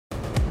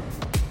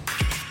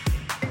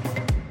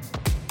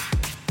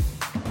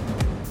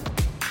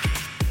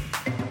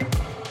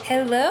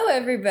Hello,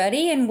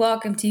 everybody, and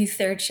welcome to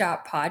Third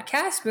Shot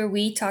Podcast, where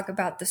we talk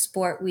about the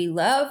sport we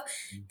love,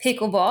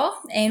 pickleball,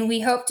 and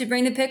we hope to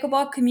bring the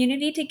pickleball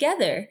community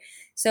together.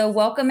 So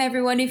welcome,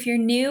 everyone, if you're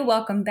new.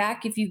 Welcome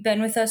back if you've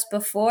been with us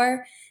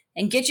before.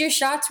 And get your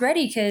shots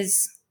ready,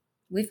 because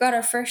we've got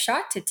our first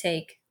shot to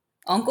take.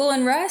 Uncle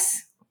and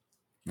Russ?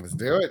 Let's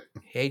do it.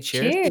 Hey,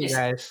 cheers to you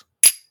guys.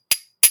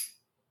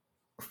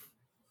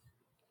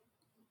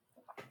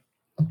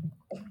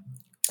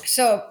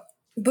 So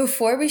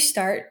before we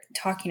start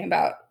talking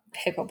about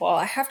pickleball,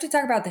 I have to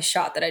talk about the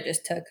shot that I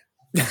just took.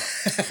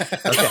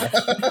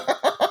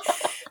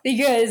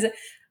 Because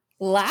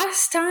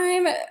last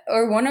time,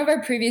 or one of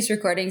our previous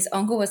recordings,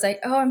 Uncle was like,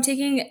 oh, I'm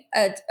taking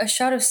a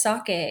shot of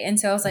sake. And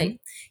so I was like,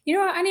 you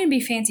know what? I need to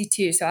be fancy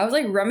too. So I was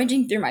like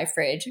rummaging through my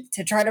fridge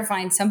to try to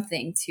find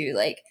something to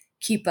like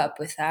keep up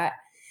with that.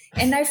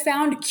 And I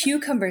found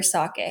cucumber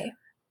sake.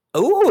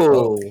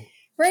 Ooh.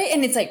 Right?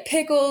 And it's like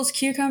pickles,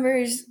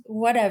 cucumbers,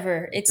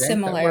 whatever. It's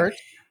similar.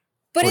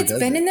 But it's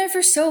been in there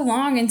for so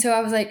long. And so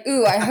I was like,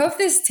 ooh, I hope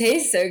this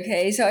tastes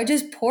okay. So I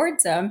just poured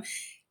some.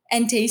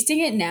 And tasting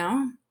it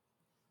now,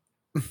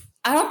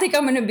 I don't think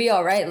I'm going to be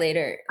all right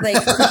later.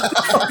 Like,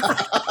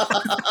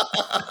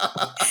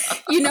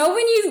 you know,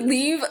 when you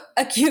leave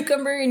a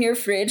cucumber in your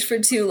fridge for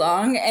too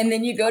long and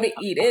then you go to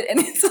eat it and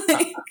it's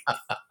like...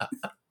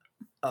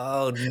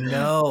 Oh,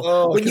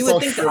 no. When you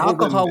would think the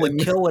alcohol would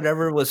kill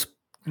whatever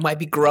might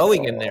be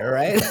growing in there,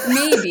 right?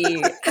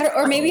 Maybe.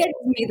 Or maybe I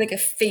just made like a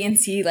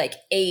fancy, like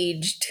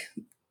aged,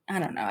 I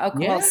don't know,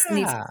 alcohol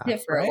needs to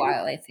sit for a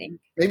while, I think.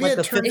 Maybe like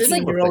the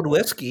 15-year-old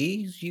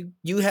whiskey.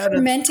 You had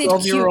fermented a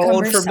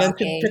 12-year-old fermented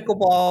sake.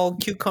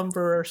 Pickleball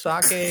cucumber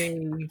sake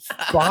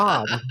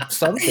bomb.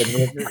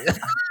 Something.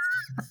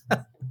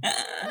 I'm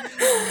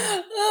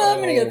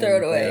going to go throw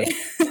it away.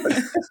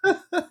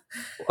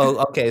 Oh,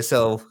 okay.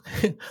 So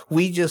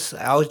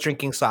I was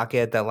drinking sake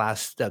at the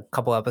last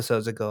couple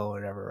episodes ago or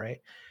whatever, right?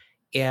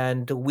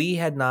 And we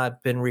had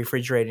not been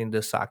refrigerating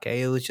the sake.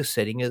 It was just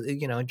sitting,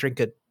 drink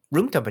at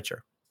room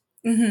temperature.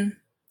 Mm-hmm.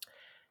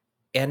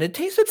 And it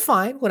tasted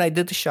fine when I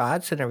did the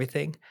shots and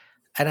everything.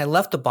 And I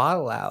left the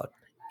bottle out.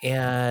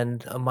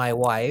 And my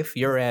wife,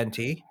 your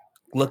auntie,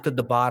 looked at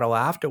the bottle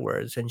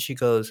afterwards and she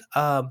goes,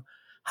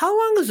 how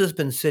long has this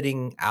been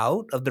sitting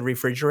out of the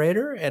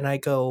refrigerator? And I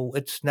go,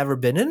 it's never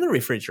been in the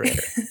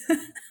refrigerator.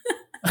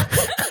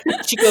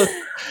 She goes,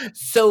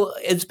 so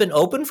it's been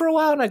open for a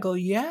while? And I go,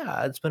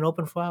 yeah, it's been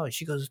open for a while. And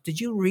she goes, did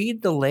you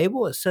read the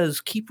label? It says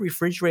keep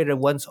refrigerated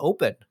once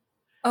open.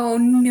 Oh,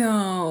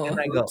 no. And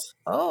I go,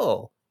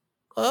 oh,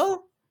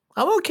 well,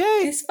 I'm okay.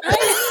 It's fine.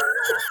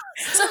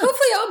 So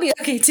hopefully I'll be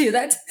okay too.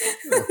 That's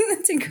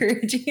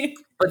encouraging.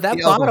 But that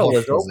bottle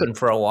was open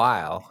for a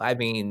while. I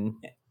mean,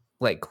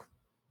 like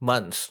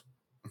months.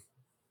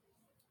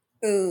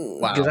 Ooh.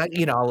 Wow. Because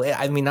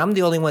I'm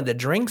the only one that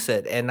drinks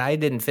it, and I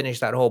didn't finish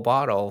that whole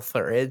bottle.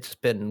 It's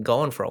been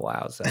going for a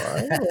while. So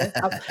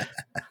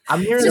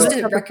I'm hearing just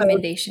a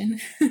recommendation.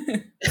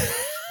 I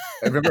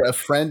remember a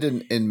friend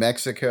in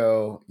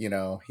Mexico.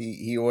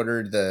 He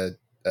ordered the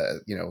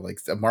like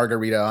a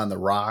margarita on the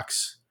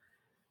rocks.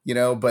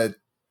 But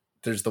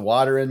there's the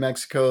water in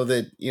Mexico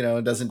that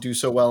doesn't do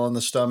so well on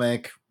the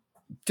stomach.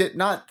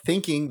 Not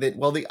thinking that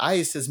the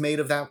ice is made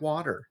of that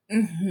water.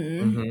 Mm-hmm.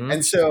 Mm-hmm.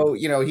 And so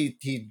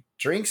he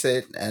drinks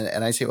it,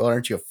 and I say, well,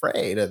 aren't you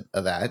afraid of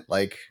that?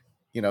 Like,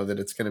 that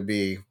it's going to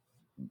be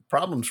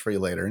problems for you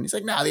later. And he's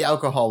like, no, the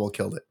alcohol will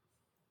kill it.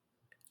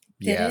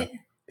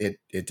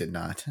 It did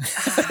not.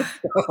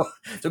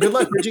 So good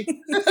luck, Bridgie.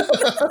 Good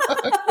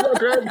luck,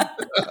 Greg.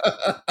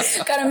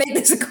 Gotta make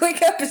this a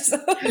quick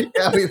episode.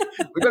 Yeah, we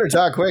better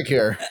talk quick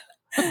here.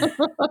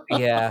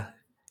 Yeah.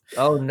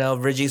 Oh no,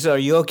 Bridgie. So are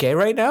you okay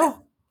right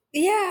now?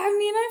 Yeah, I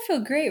mean, I feel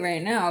great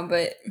right now,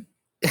 but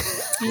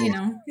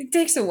it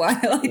takes a while,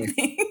 I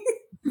think.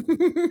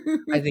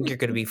 I think you're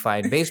going to be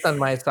fine. Based on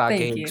my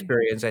sake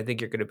experience, I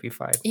think you're going to be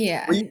fine.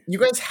 Yeah. Well, you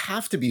guys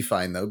have to be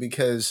fine, though,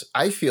 because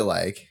I feel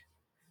like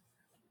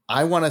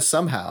I want to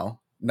somehow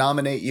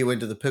nominate you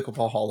into the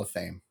Pickleball Hall of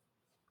Fame.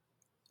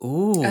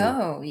 Ooh.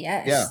 Oh,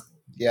 yes.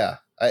 Yeah.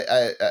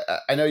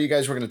 I know you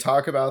guys were going to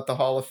talk about the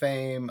Hall of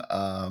Fame.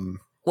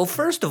 Well,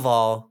 first of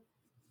all,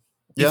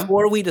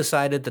 before we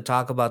decided to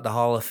talk about the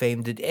Hall of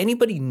Fame, did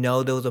anybody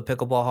know there was a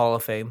Pickleball Hall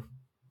of Fame?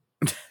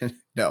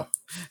 No.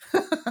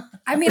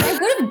 I mean, I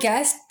would have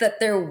guessed that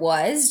there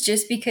was,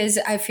 just because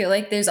I feel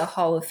like there's a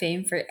Hall of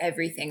Fame for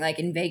everything. Like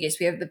in Vegas,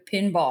 we have the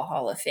Pinball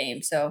Hall of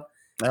Fame. So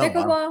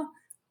pickleball,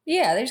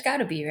 yeah, there's got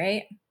to be,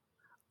 right?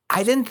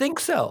 I didn't think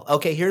so.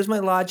 Okay, here's my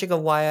logic of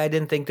why I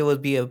didn't think there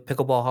would be a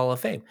Pickleball Hall of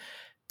Fame.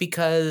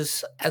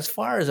 Because as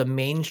far as a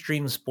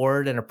mainstream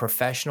sport and a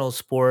professional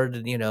sport,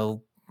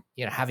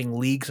 having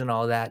leagues and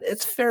all that,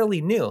 it's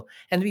fairly new.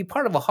 And to be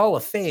part of a Hall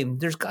of Fame,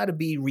 there's got to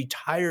be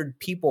retired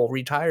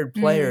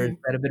players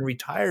that have been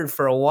retired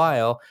for a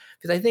while.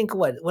 Because I think,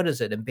 what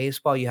is it? In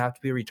baseball, you have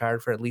to be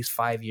retired for at least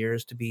 5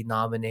 years to be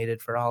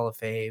nominated for the Hall of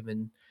Fame,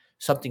 and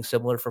something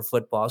similar for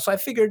football. So I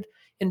figured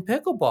in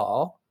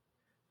pickleball,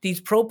 these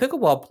pro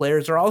pickleball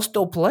players are all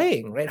still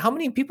playing, right? How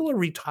many people are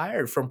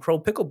retired from pro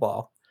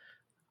pickleball?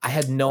 I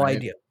had no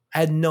idea. I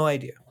had no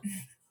idea.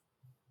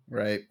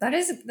 Right.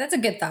 That's a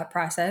good thought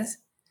process.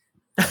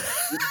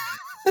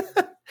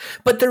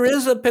 But there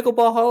is a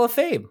Pickleball Hall of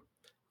Fame.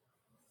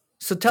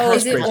 So tell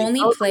us Is it only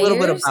a little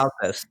bit players? about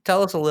this.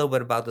 Tell us a little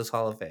bit about this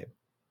Hall of Fame.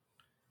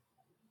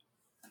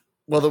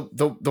 Well,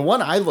 the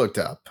one I looked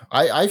up,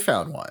 I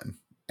found one,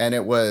 and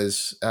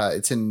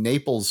it's in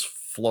Naples,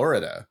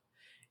 Florida,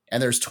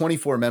 and there's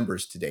 24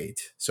 members to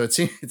date. So it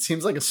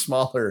seems like a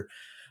smaller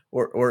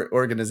or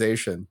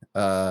organization,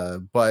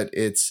 but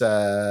it's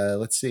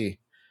let's see,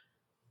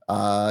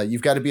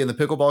 you've got to be in the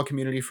pickleball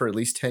community for at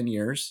least 10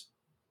 years.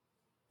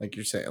 Like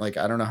you're saying, like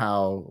I don't know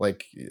how,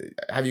 like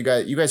have you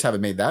guys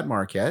haven't made that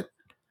mark yet?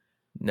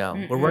 No,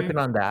 we're working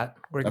on that.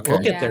 We'll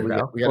Okay. get there, We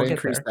though. got to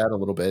increase that a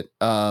little bit.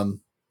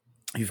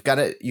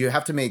 You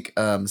have to make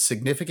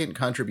significant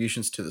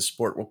contributions to the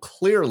sport. Well,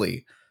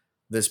 clearly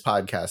this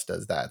podcast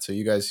does that. So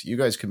you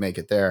guys can make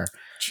it there.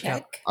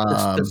 Check.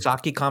 The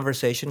sake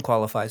conversation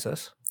qualifies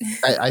us.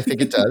 I think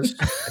it does.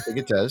 I think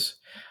it does.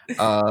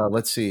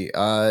 Let's see.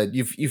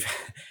 You've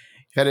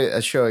had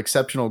a show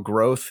exceptional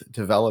growth,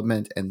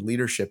 development, and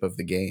leadership of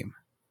the game.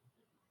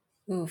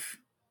 Oof.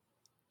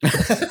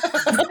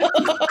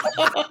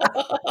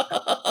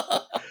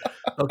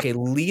 Okay,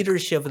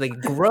 leadership of the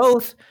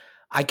growth.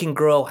 I can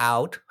grow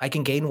out. I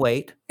can gain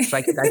weight. So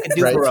I can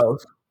do Right.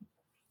 growth.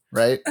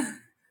 Right.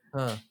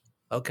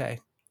 Okay.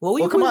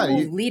 Well, come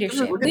on.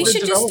 Leadership. We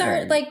should just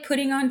start like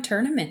putting on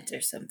tournaments or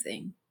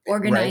something.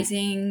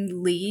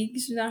 Organizing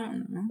leagues. I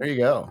don't know. There you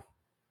go.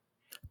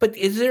 But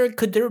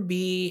could there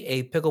be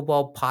a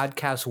pickleball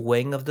podcast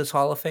wing of this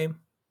Hall of Fame?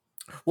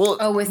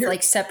 Well, with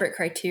like separate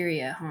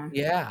criteria, huh?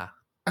 Yeah.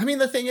 I mean,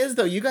 the thing is,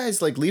 though, you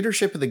guys like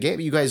leadership of the game.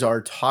 You guys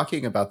are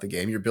talking about the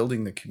game. You're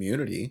building the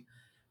community.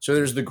 So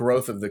there's the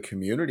growth of the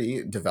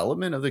community,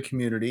 development of the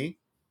community,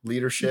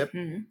 leadership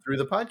through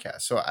the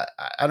podcast. So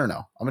I don't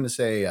know. I'm going to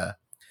say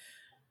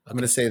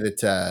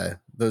that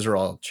those are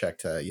all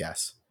checked.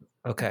 Yes.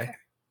 Okay.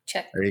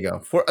 Check. There you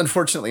go.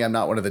 Unfortunately, I'm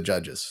not one of the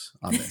judges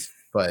on this,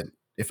 but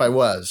if I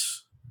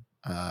was,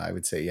 I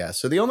would say yes.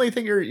 So the only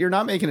thing you're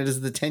not making it is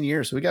the 10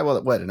 years. So we got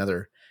what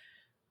another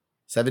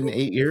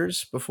 7-8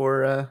 years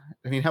before.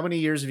 I mean, how many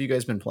years have you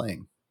guys been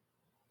playing?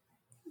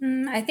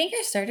 I think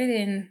I started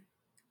in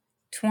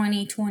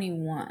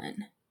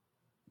 2021.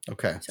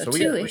 Okay, so we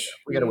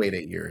got to wait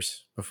 8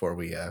 years before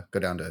we go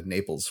down to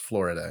Naples,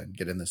 Florida, and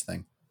get in this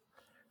thing.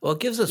 Well, it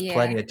gives us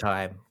plenty of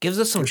time. Gives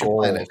us some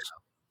goals.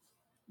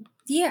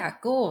 Yeah,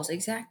 goals,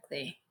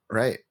 exactly.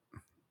 Right.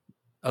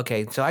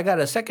 Okay, so I got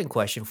a second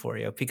question for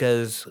you,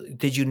 because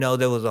did you know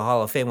there was a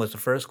Hall of Fame was the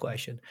first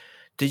question.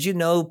 Did you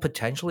know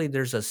potentially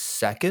there's a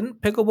second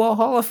Pickleball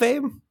Hall of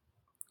Fame?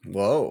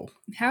 Whoa.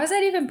 How is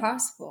that even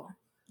possible?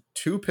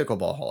 2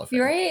 Pickleball Hall of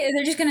Fame. Right?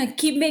 They're just going to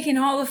keep making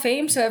Hall of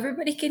Fame so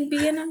everybody can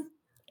be in them?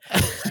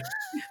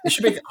 They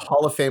should make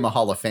Hall of Fame a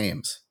Hall of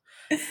Fames.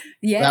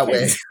 Yeah. That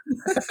way.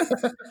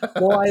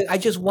 Well, I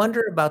just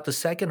wonder about the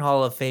second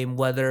Hall of Fame,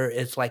 whether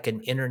it's like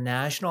an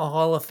international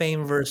Hall of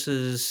Fame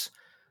versus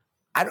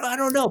I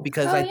don't know,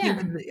 because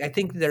I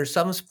think there's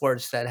some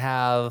sports that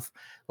have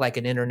like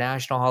an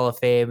international Hall of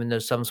Fame, and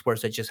there's some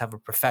sports that just have a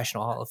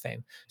professional Hall of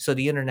Fame. So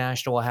the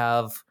international will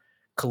have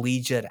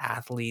collegiate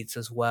athletes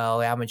as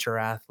well, amateur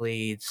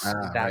athletes,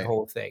 that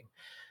whole thing.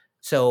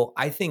 So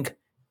I think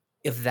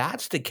if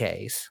that's the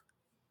case,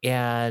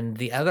 and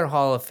the other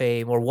Hall of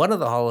Fame or one of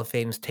the Hall of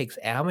Fames takes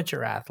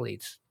amateur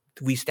athletes,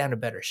 we stand a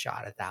better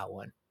shot at that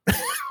one.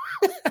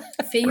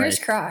 Fingers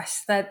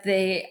crossed that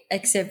they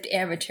accept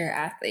amateur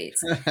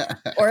athletes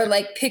or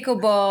like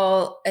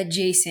pickleball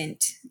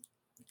adjacent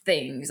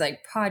things like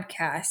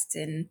podcasts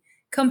and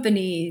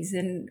companies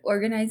and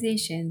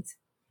organizations.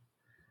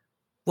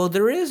 Well,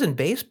 there is in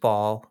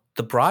baseball,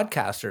 the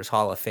Broadcasters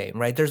Hall of Fame,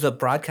 right? There's a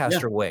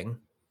broadcaster wing.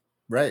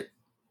 Right.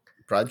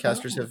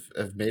 Broadcasters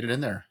have made it in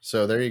there.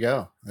 So there you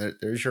go.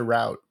 There's your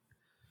route.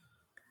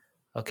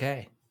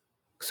 Okay.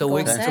 So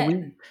we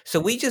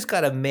just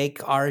got to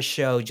make our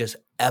show just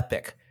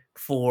epic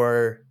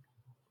for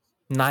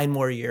 9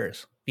 more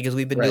years, because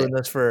we've been doing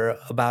this for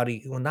about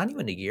not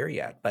even a year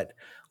yet, but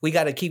we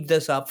got to keep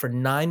this up for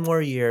 9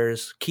 more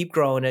years, keep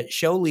growing it,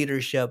 show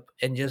leadership,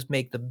 and just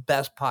make the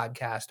best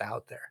podcast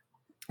out there.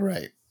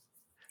 Right.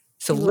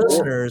 So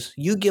listeners,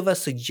 you give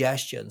us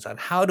suggestions on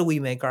how do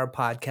we make our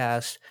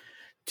podcast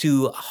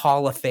to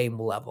Hall of Fame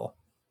level.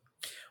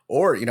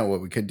 Or, you know what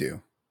we could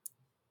do?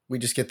 We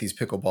just get these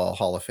Pickleball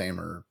Hall of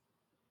Famer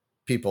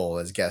people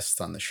as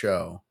guests on the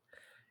show,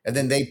 and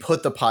then they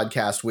put the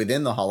podcast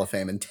within the Hall of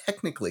Fame, and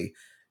technically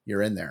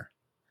you're in there.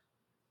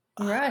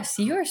 Russ,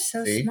 you are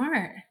so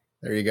smart.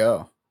 There you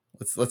go.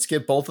 Let's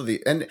get both of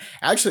these. And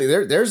actually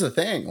there's a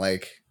thing,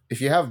 like if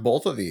you have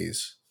both of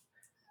these,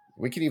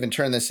 we could even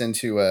turn this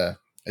into a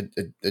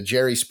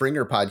Jerry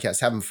Springer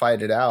podcast, have them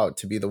fight it out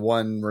to be the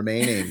one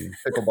remaining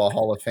Pickleball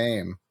Hall of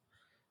Fame.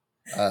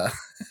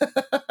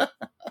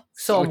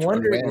 So I'm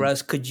wondering,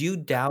 Russ, could you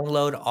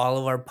download all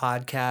of our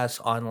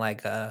podcasts on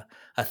like a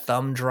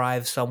thumb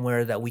drive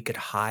somewhere that we could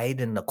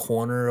hide in the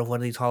corner of one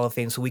of these Hall of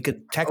Fames, so we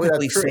could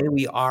technically say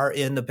we are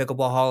in the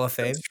Pickleball Hall of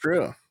Fame? That's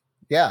true.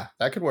 Yeah,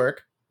 that could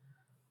work.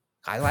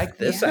 I like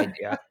this Yeah.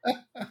 idea.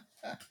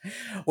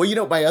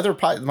 Well,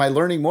 my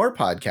Learning More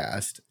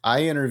podcast,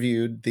 I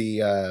interviewed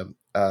the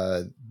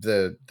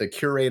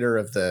curator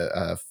of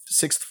the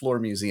Sixth Floor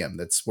Museum.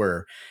 That's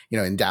where,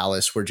 in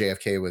Dallas, where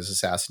JFK was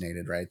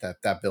assassinated, right?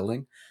 That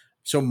building.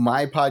 So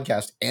my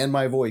podcast and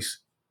my voice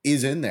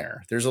is in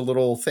there. There's a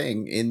little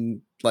thing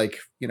in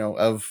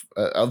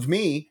of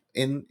me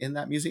in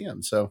that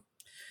museum. So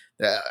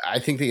I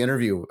think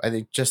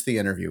just the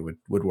interview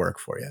would work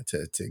for you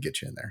to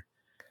get you in there.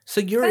 So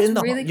you're That's in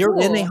really you're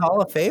in a cool.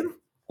 Hall of Fame?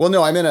 Well,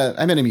 no, I'm in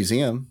a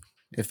museum,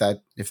 if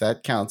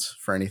that counts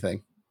for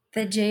anything.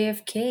 The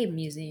JFK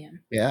Museum.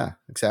 Yeah,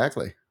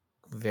 exactly.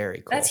 Very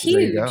cool. That's There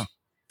you go. huge.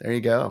 There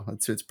you go.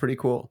 It's pretty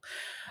cool.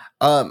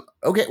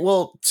 Okay,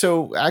 well,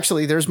 so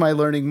actually there's my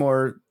Learning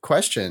More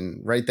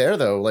question right there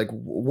though. Like,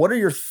 what are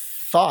your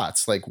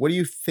thoughts? Like, what do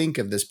you think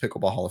of this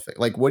Pickleball Hall of Fame?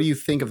 Like, what do you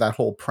think of that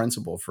whole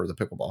principle for the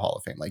Pickleball Hall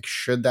of Fame? Like,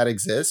 should that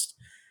exist?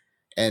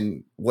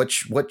 And what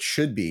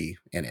should be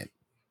in it?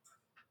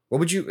 What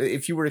would you,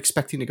 if you were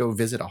expecting to go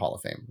visit a Hall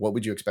of Fame, what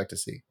would you expect to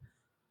see?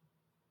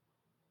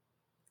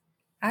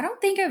 I don't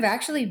think I've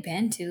actually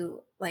been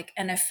to like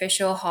an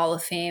official Hall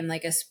of Fame,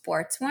 like a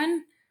sports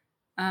one.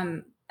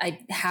 I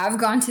have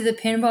gone to the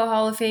Pinball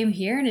Hall of Fame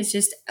here, and it's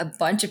just a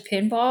bunch of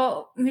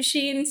pinball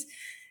machines.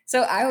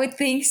 So I would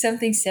think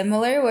something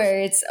similar where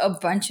it's a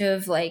bunch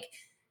of like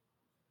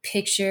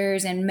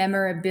pictures and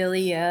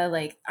memorabilia.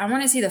 Like I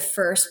want to see the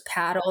first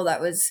paddle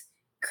that was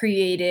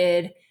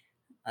created,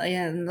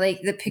 and like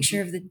the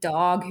picture of the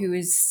dog who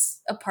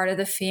is a part of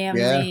the Yeah.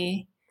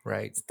 family,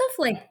 Right. stuff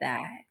like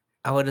that.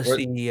 I want to Or-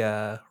 see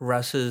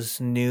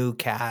Russ's new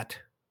cat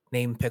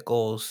named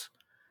Pickles.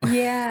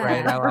 Yeah.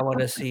 Right. I want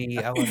to see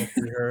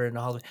her in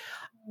all.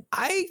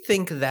 I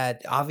think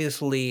that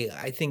obviously,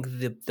 I think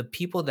the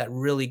people that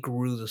really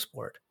grew the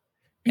sport,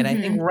 and I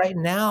think Mhm. right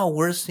now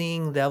we're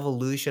seeing the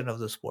evolution of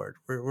the sport.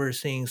 We're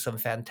seeing some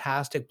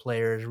fantastic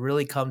players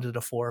really come to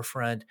the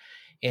forefront.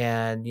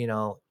 And,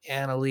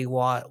 Anna Lee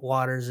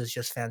Waters is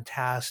just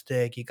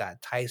fantastic. You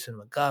got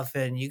Tyson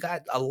McGuffin. You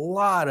got a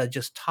lot of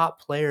just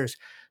top players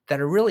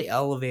that are really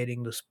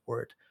elevating the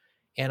sport.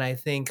 And I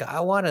think I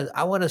want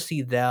to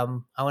see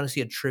them. I want to see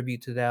a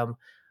tribute to them.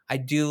 I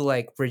do,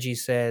 like Bridgie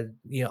said,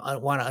 I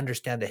want to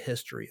understand the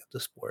history of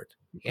the sport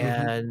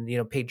and,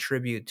 pay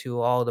tribute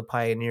to all the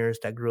pioneers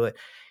that grew it.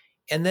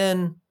 And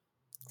then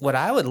what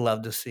I would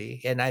love to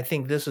see, and I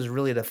think this is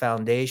really the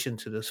foundation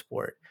to the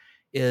sport,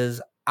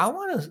 is I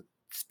want to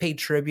pay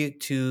tribute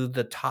to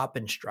the top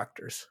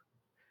instructors,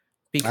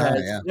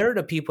 because yeah. they're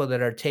the people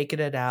that are taking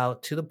it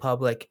out to the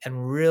public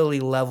and really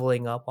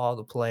leveling up all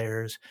the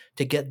players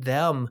to get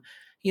them.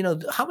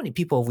 How many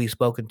people have we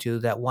spoken to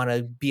that want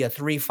to be a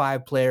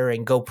 3-5 player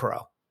and go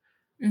pro?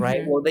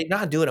 Right. Mhm. Well, they're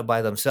not doing it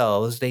by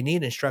themselves. They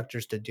need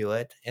instructors to do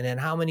it. And then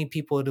how many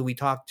people do we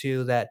talk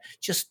to that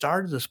just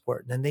started the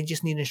sport and then they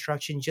just need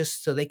instruction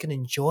just so they can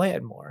enjoy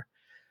it more?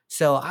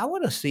 So I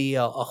want to see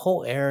a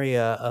whole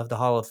area of the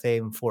Hall of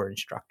Fame for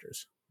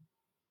instructors.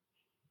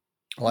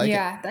 I like it.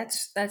 Yeah,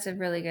 that's a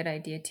really good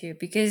idea too,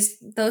 because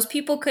those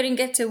people couldn't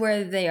get to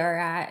where they are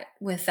at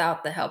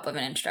without the help of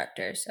an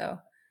instructor. So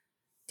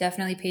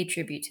definitely pay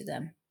tribute to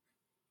them.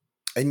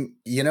 And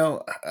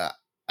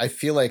I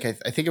feel like I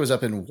think it was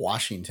up in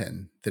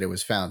Washington that it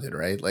was founded,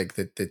 right? Like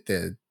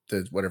the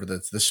whatever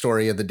the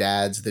story of the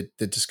dads that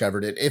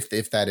discovered it.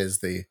 If that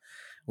is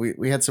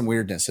we had some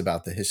weirdness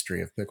about the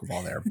history of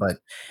pickleball there, but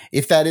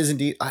if that is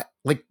indeed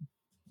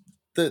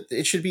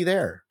it should be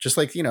there. Just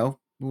like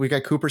we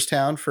got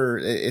Cooperstown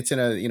it's in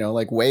a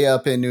like way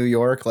up in New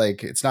York,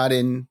 like it's not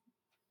in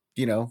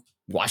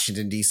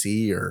Washington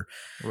D.C. or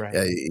Right.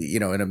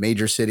 in a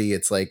major city.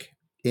 It's like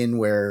in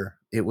where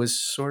it was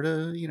sort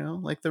of,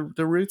 like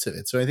the roots of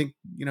it. So I think,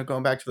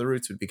 going back to the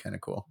roots would be kind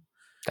of cool.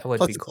 That would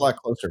Plus be it's cool. a lot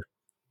closer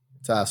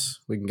to us.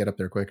 We can get up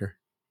there quicker.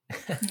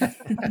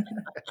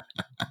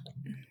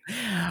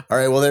 All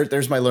right. Well,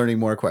 there's my Learning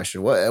More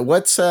question.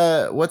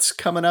 What's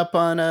coming up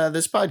on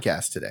this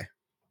podcast today?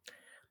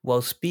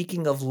 Well,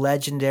 speaking of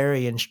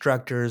legendary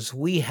instructors,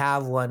 we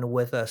have one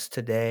with us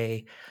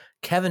today.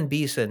 Kevin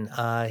Beeson.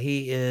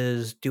 He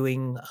is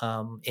doing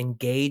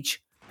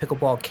Engage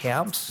pickleball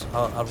camps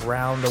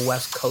around the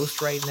West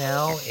Coast right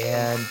now,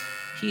 and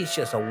he's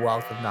just a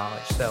wealth of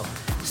knowledge. So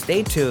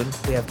stay tuned.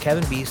 We have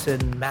Kevin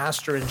Beeson,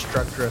 master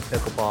instructor of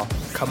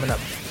pickleball, coming up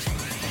next.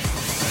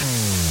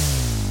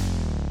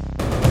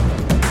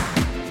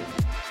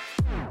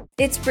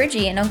 It's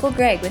Bridgie and Uncle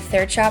Greg with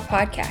Third Shot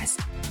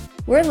Podcast.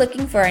 We're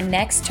looking for our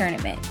next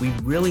tournament. We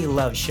really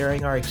love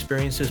sharing our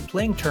experiences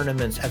playing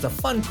tournaments as a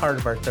fun part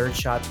of our Third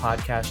Shot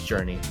podcast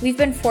journey. We've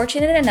been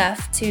fortunate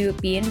enough to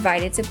be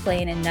invited to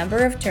play in a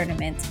number of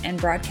tournaments and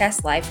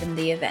broadcast live from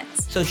the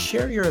events. So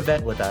share your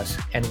event with us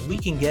and we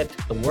can get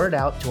the word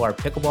out to our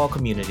pickleball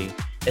community.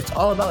 It's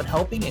all about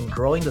helping and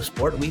growing the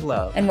sport we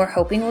love. And we're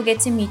hoping we'll get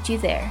to meet you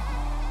there.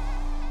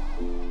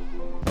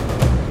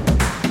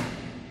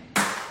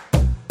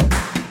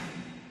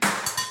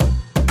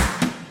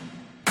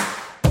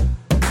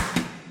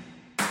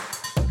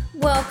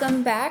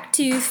 Welcome back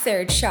to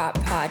Third Shot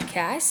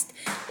Podcast.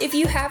 If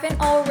you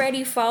haven't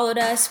already followed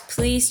us,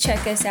 please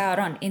check us out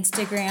on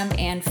Instagram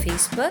and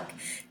Facebook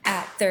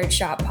at Third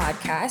Shot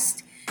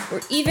Podcast,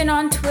 or even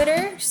on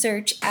Twitter,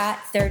 search at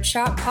Third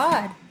Shot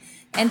Pod.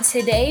 And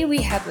today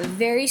we have a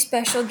very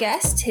special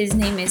guest. His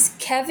name is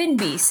Kevin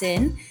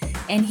Beeson,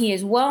 and he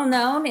is well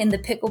known in the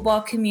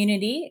pickleball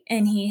community,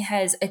 and he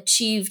has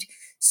achieved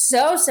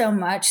so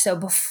much. So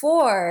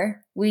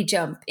before we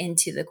jump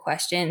into the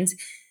questions,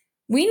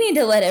 we need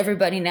to let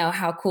everybody know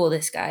how cool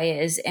this guy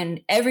is and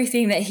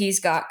everything that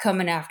he's got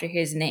coming after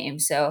his name.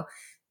 So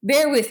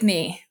bear with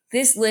me.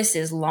 This list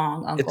is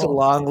long, Uncle. It's a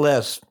long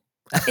list.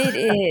 It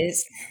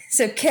is.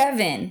 So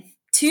Kevin,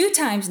 2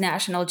 times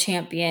national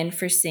champion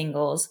for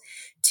singles,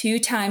 2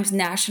 times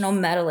national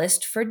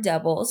medalist for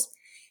doubles,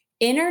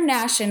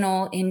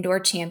 international indoor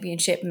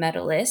championship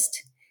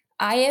medalist,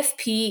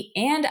 IFP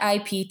and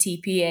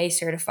IPTPA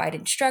certified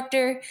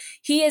instructor.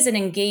 He is an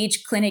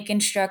engaged clinic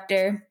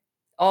instructor,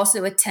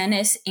 also a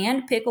tennis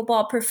and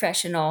pickleball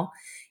professional,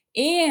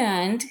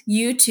 and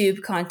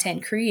YouTube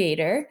content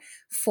creator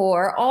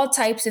for all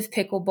types of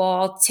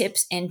pickleball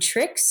tips and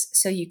tricks.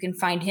 So you can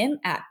find him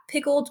at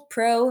Pickled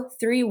Pro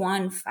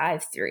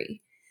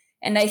 3153.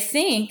 And I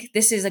think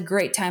this is a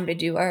great time to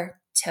do our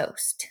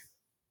toast.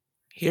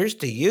 Here's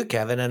to you,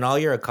 Kevin, and all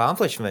your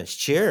accomplishments.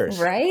 Cheers.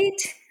 Right?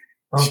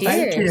 Well,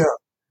 Cheers. thank you.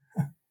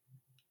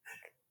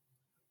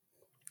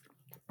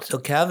 So,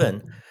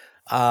 Kevin,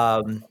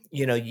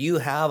 you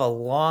have a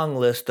long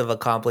list of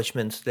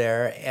accomplishments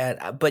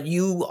there, but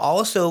you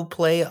also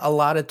play a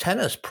lot of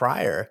tennis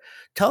prior.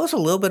 Tell us a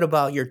little bit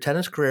about your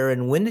tennis career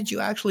and when did you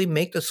actually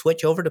make the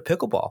switch over to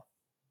pickleball?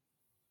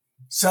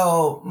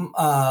 So,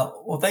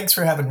 well, thanks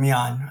for having me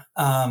on.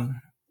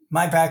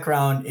 My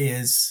background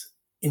is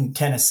in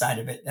tennis side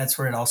of it. That's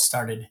where it all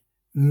started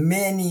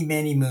many,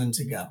 many moons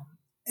ago.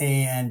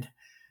 And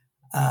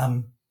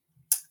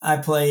I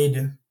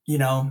played,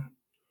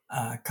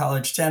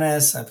 college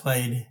tennis.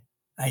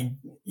 I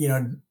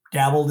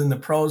dabbled in the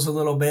pros a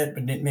little bit,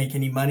 but didn't make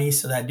any money.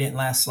 So that didn't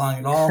last long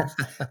at all.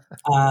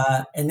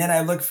 And then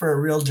I looked for a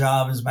real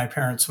job, as my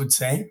parents would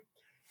say.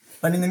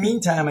 But in the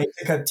meantime, I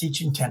took up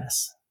teaching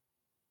tennis.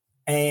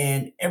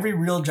 And every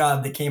real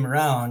job that came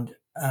around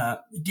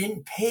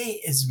didn't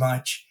pay as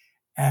much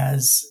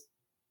as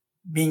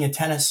being a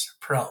tennis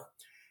pro.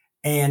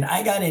 And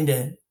I got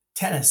into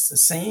tennis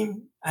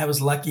I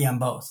was lucky on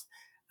both.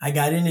 I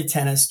got into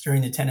tennis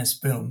during the tennis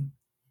boom.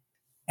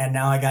 And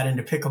now I got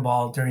into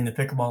pickleball during the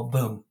pickleball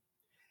boom.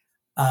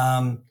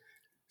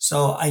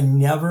 So I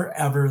never,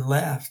 ever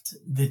left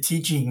the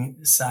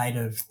teaching side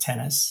of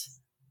tennis.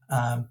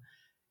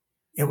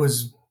 It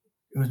was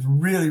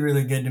really,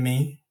 really good to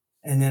me.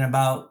 And then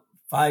about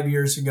 5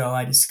 years ago,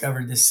 I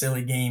discovered this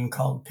silly game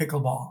called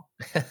pickleball.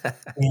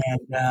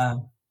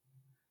 And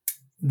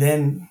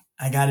then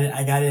I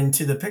got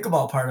into the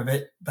pickleball part of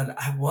it, but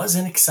I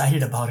wasn't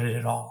excited about it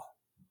at all.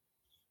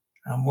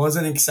 I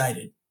wasn't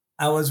excited.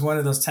 I was one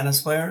of those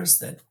tennis players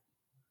that,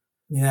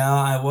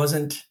 I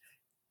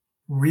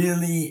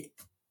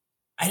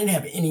didn't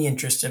have any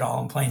interest at all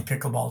in playing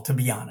pickleball, to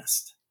be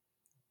honest.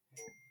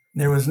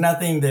 There was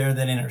nothing there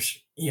that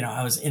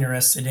I was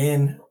interested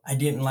in. I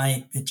didn't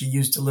like that you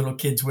used a little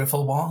kid's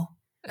wiffle ball.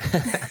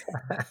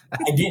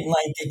 I didn't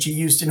like that you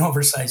used an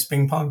oversized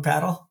ping pong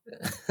paddle.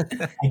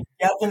 I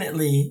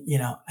definitely,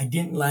 I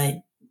didn't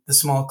like the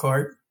small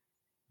court.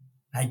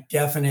 I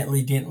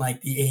definitely didn't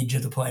like the age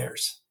of the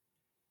players.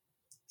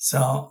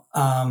 So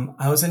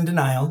I was in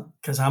denial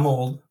because I'm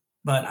old,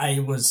 but I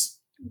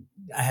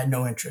had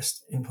no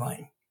interest in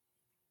playing.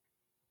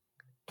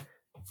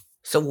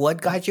 So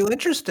what got you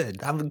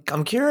interested?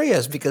 I'm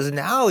curious because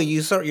now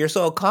you're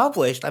so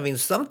accomplished. I mean,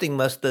 something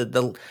must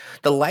the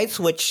light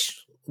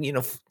switch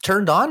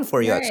turned on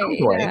for you at some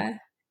point. Yeah.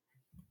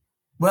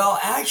 Well,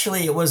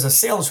 actually, it was a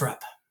sales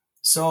rep.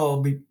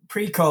 So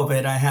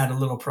pre-COVID, I had a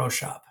little pro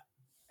shop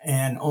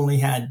and only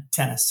had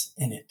tennis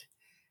in it.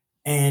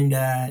 And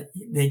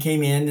they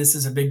came in. This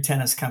is a big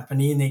tennis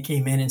company, and they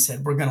came in and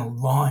said, "We're going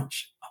to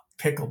launch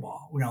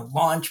pickleball. We're going to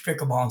launch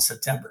pickleball in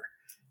September."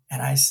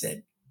 And I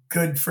said,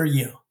 "Good for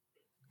you."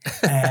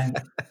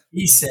 And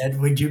he said,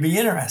 "Would you be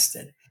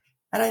interested?"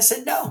 And I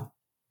said, "No,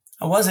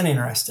 I wasn't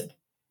interested."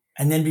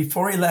 And then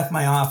before he left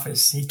my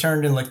office, he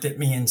turned and looked at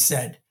me and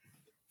said,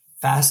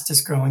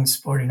 "Fastest growing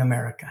sport in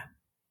America."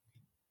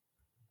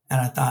 And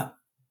I thought,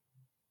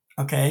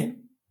 okay.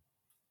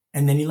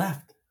 And then he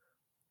left.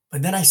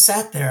 But then I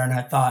sat there and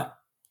I thought,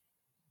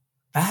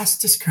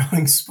 fastest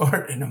growing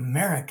sport in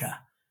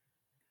America.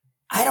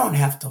 I don't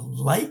have to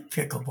like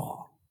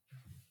pickleball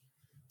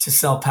to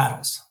sell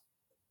paddles.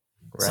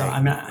 Right. So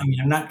I'm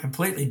not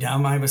completely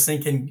dumb. I was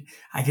thinking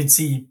I could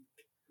see,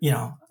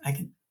 I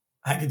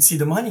could see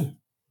the money.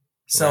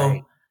 So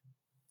right.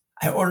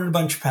 I ordered a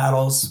bunch of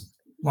paddles.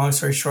 Long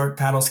story short,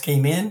 paddles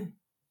came in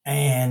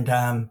and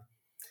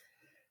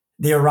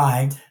they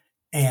arrived.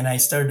 And I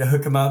started to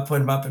hook them up, put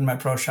them up in my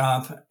pro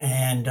shop.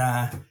 And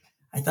I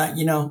thought,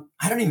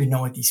 I don't even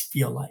know what these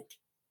feel like.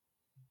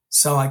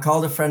 So I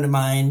called a friend of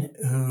mine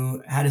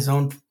who has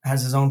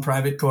his own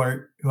private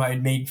court, who I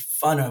had made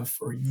fun of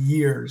for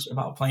years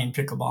about playing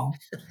pickleball.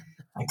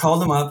 I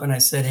called him up and I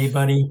said, "Hey,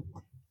 buddy,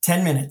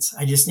 10 minutes.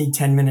 I just need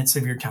 10 minutes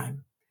of your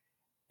time.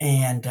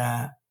 And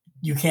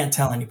you can't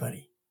tell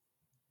anybody,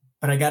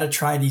 but I got to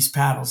try these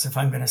paddles if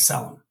I'm going to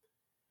sell them."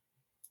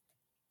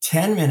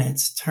 10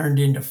 minutes turned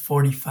into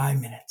 45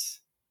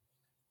 minutes.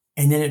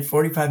 And then at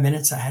 45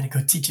 minutes, I had to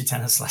go teach a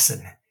tennis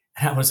lesson.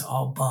 And I was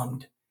all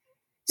bummed.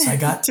 So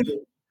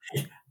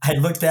I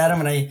looked at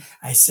him and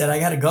I said, "I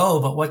got to go,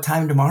 but what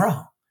time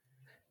tomorrow?"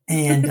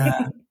 And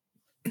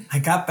I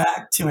got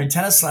back to my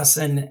tennis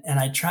lesson and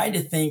I tried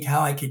to think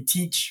how I could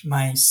teach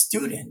my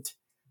student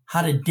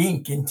how to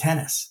dink in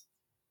tennis.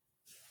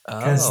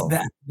 Because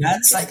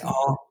that's like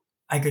all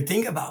I could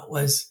think about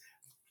was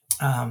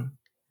the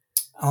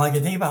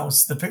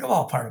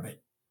pickleball part of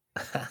it.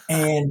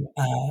 And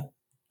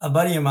a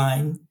buddy of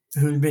mine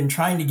who'd been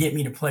trying to get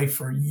me to play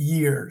for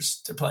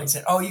years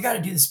said, "Oh, you got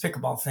to do this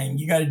pickleball thing.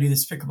 You got to do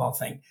this pickleball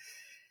thing."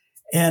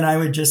 And I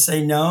would just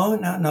say, no,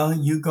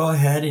 you go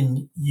ahead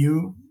and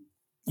you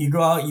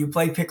go out, you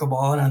play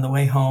pickleball. And on the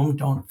way home,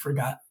 don't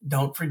forget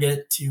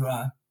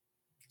to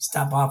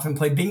stop off and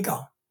play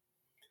bingo.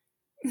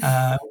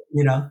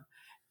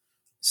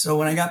 So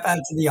when I got back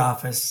to the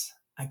office,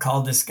 I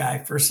called this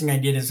guy. First thing I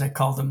did is I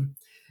called him.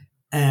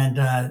 And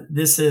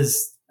this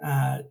is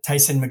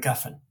Tyson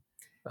McGuffin.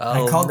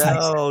 Oh,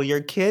 Tyson. You're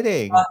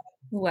kidding.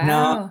 Wow.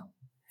 No,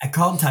 I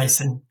called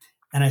Tyson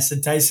and I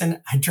said,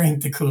 "Tyson, I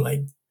drank the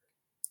Kool-Aid.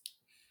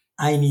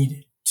 I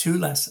need 2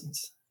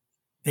 lessons.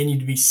 They need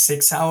to be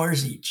 6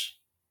 hours each.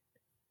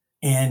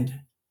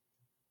 And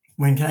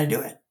when can I do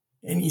it?"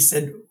 And he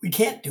said, "We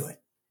can't do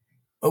it,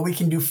 but we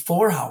can do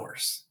 4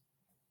 hours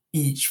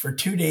each for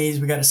 2 days.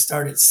 We got to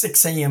start at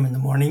 6 a.m. in the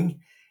morning."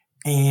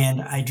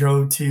 And I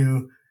drove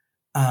to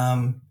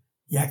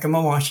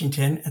Yakima,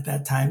 Washington at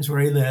that time is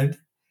where he lived.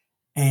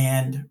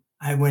 And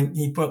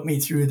he put me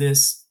through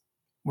this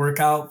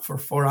workout for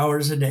 4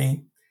 hours a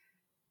day.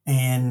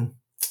 And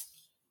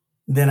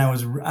then I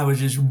was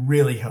just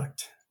really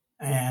hooked.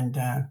 And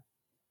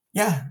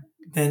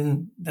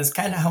then that's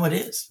kind of how it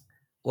is.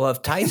 Well,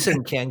 if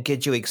Tyson can't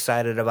get you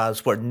excited about a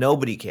sport,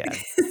 nobody can.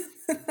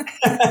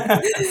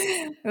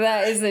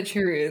 That is the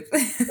truth.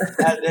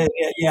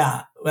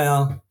 Yeah.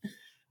 Well,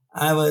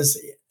 I was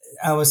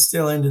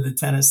still into the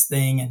tennis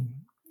thing, and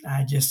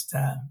I just,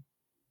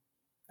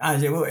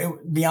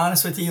 be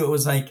honest with you, it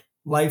was like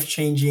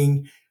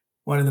life-changing,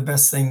 one of the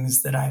best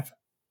things that I've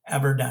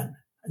ever done.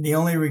 The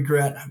only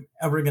regret I'm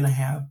ever going to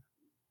have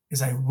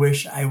is I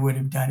wish I would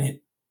have done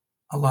it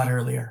a lot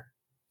earlier.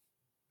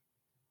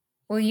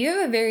 Well, you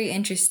have a very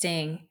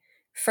interesting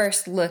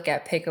first look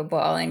at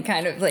pickleball and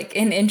kind of like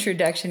an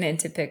introduction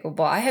into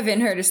pickleball. I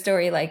haven't heard a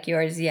story like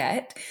yours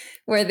yet,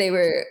 where they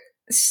were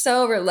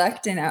so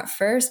reluctant at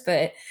first,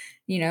 but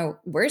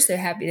we're so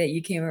happy that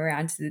you came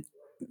around to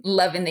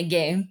loving the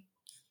game.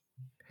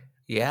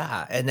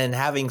 Yeah, and then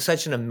having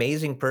such an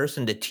amazing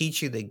person to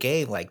teach you the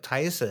game like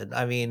Tyson.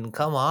 I mean,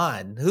 come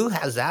on. Who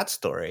has that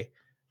story?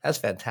 That's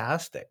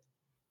fantastic.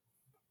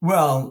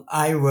 Well,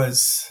 I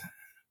was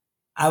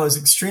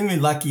extremely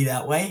lucky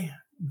that way,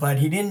 but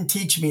he didn't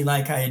teach me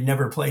like I had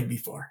never played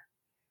before.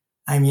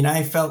 I mean,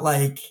 I felt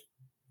like,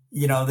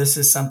 this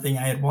is something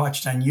I had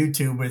watched on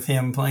YouTube with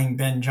him playing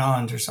Ben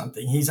Johns or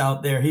something. He's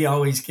out there. He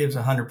always gives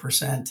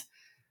 100%.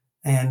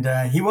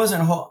 And he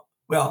wasn't,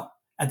 well,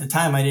 at the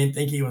time, I didn't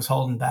think he was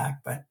holding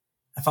back, but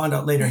I found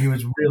out later he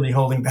was really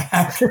holding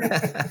back.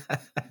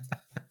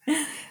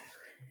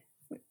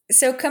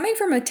 So coming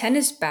from a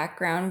tennis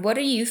background, what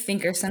do you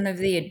think are some of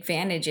the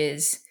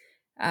advantages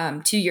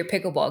to your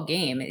pickleball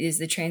game? Is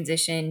the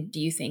transition, do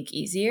you think,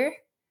 easier?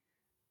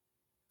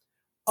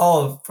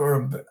 Oh,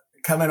 for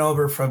coming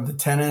over from the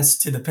tennis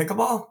to the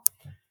pickleball?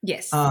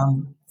 Yes.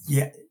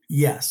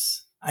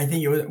 Yes. I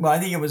think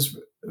it was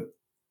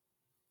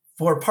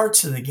for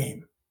parts of the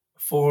game.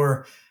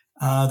 For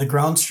the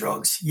ground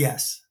strokes,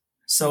 yes.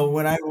 So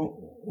when I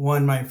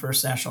won my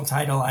first national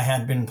title, I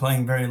hadn't been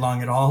playing very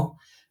long at all,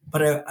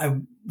 but I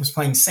was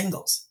playing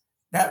singles.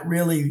 That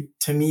really,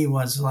 to me,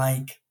 was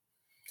like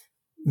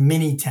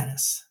mini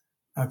tennis.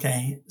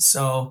 Okay.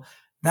 So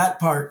that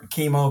part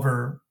came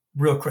over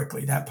real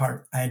quickly. That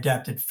part, I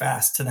adapted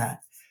fast to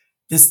that.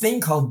 This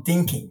thing called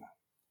dinking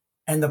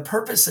and the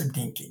purpose of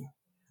dinking,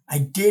 I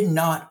did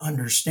not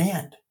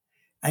understand.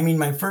 I mean,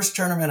 my first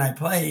tournament I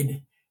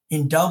played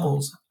in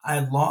doubles, I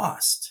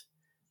lost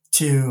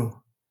to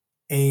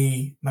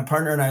my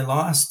partner and I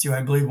lost to,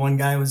 I believe one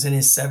guy was in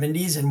his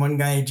 70s and one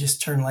guy had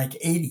just turned like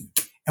 80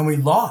 and we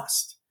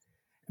lost.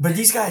 But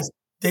these guys,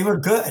 they were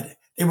good.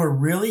 They were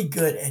really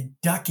good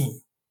at ducking.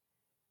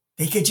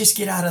 They could just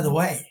get out of the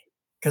way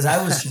because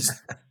I was just,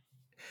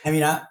 I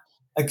mean,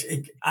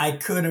 I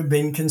could have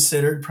been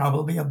considered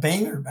probably a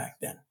banger back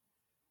then.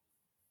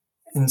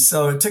 And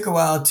so it took a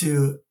while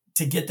to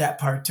get that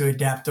part to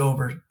adapt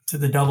over to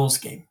the doubles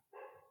game.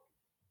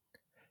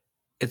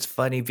 It's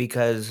funny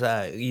because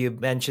you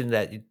mentioned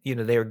that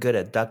they were good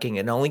at ducking,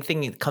 and the only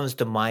thing that comes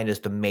to mind is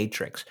The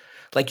Matrix.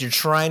 like you're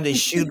trying to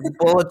shoot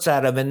bullets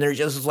at them, and they're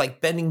just like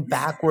bending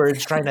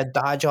backwards, trying to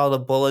dodge all the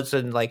bullets.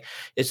 And like,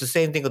 it's the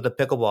same thing with the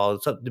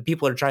pickleball. So the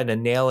people are trying to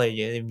nail it.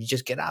 You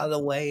just get out of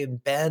the way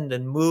and bend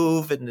and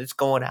move, and it's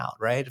going out,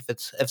 right?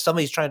 If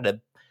somebody's trying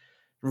to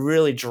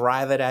really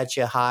drive it at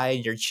you high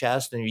in your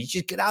chest, and you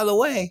just get out of the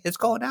way, it's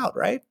going out,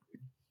 right?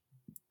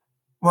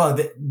 Well,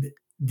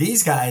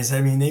 these guys,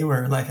 I mean, they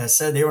were, like I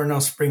said, they were no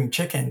spring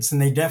chickens,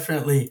 and they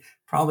definitely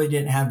probably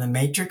didn't have the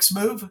matrix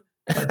move,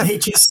 but they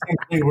just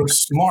simply were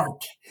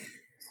smart.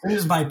 As soon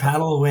as my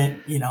paddle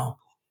went,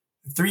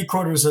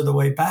 3/4 of the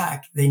way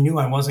back, they knew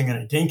I wasn't going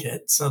to dink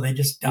it. So they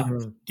just ducked,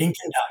 dink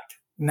and duck.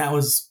 And that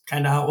was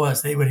kind of how it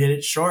was. They would hit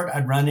it short.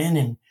 I'd run in,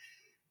 and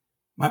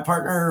my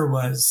partner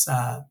was,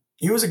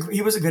 he was a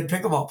good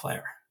pickleball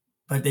player,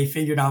 but they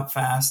figured out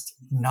fast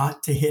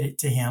not to hit it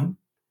to him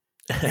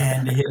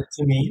and to hit it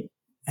to me.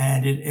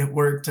 And it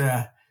worked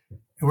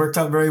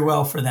out very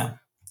well for them.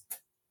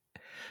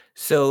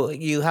 So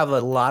you have a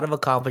lot of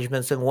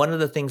accomplishments, and one of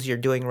the things you're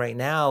doing right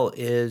now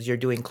is you're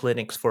doing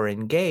clinics for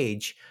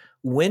Engage.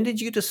 When did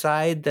you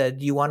decide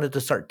that you wanted to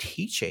start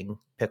teaching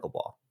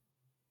pickleball?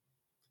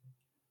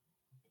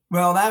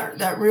 Well,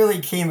 that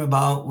really came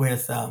about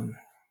with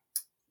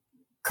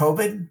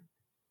COVID.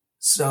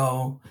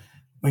 So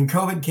when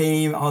COVID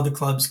came, all the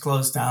clubs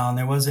closed down.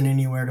 There wasn't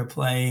anywhere to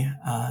play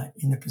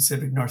in the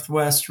Pacific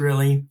Northwest,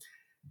 really.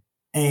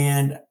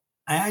 And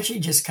I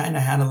actually just kind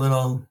of had a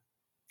little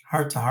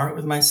heart-to-heart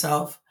with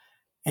myself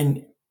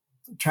and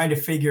tried to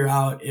figure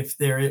out if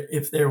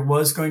there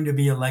was going to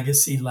be a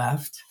legacy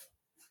left,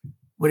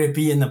 would it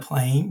be in the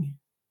playing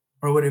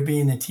or would it be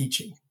in the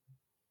teaching?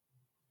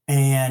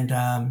 And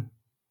I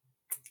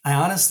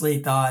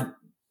honestly thought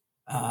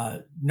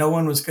no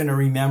one was going to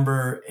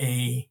remember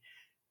a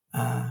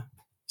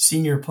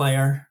senior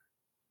player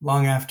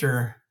long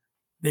after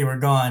they were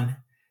gone,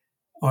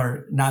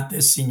 or not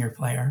this senior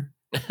player.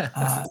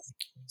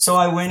 So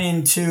I went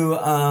into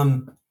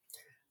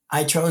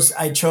I chose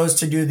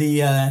to do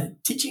the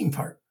teaching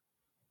part,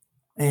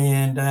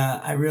 and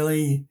I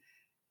really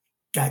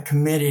got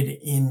committed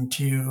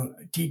into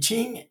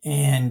teaching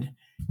and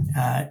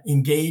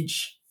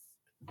Engage.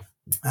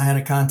 I had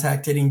a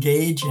contact at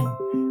Engage,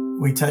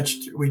 and we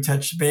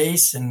touched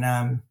base,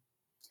 and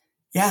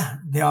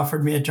they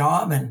offered me a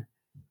job, and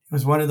it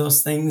was one of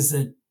those things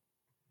that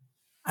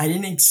I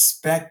didn't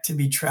expect to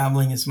be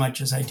traveling as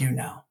much as I do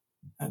now.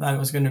 I thought it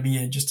was going to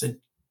be just a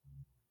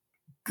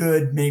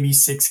good maybe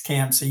 6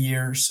 camps a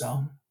year or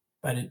so,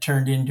 but it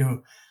turned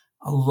into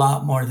a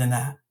lot more than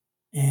that.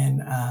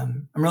 And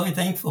I'm really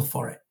thankful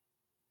for it.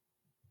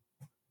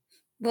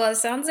 Well, it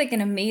sounds like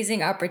an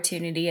amazing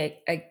opportunity.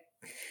 I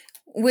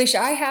wish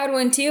I had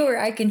one too, where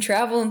I can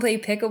travel and play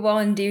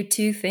pickleball and do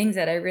two things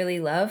that I really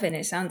love. And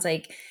it sounds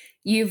like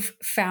you've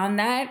found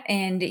that,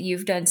 and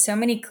you've done so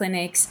many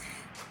clinics.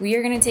 We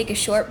are going to take a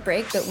short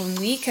break, but when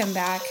we come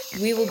back,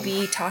 we will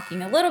be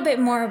talking a little bit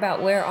more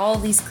about where all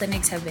these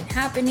clinics have been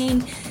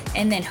happening,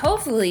 and then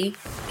hopefully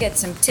get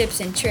some tips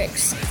and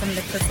tricks from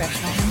the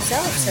professional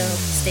himself. So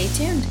stay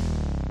tuned.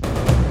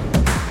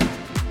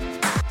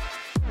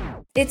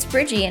 It's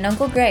Bridgie and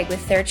Uncle Greg with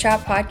Third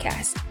Shot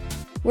Podcast.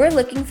 We're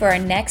looking for our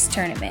next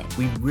tournament.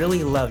 We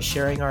really love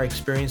sharing our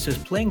experiences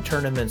playing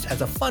tournaments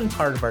as a fun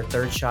part of our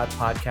Third Shot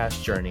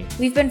Podcast journey.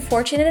 We've been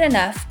fortunate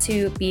enough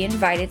to be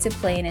invited to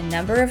play in a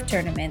number of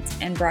tournaments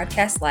and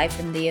broadcast live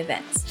from the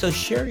events. So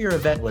share your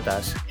event with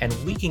us, and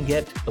we can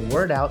get the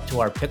word out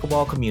to our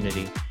pickleball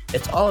community.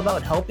 It's all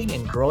about helping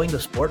and growing the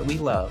sport we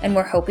love. And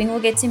we're hoping we'll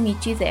get to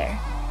meet you there.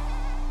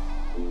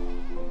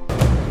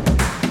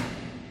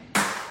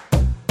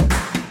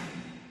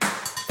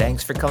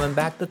 Thanks for coming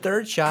back to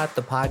Third Shot,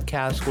 the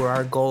podcast where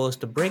our goal is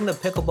to bring the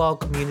pickleball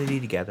community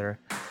together.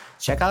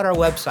 Check out our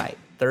website,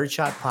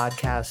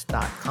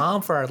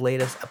 thirdshotpodcast.com, for our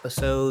latest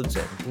episodes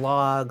and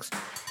blogs.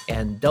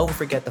 And don't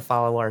forget to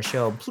follow our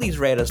show. Please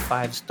rate us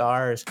 5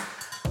 stars.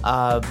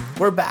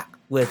 We're back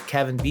with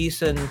Kevin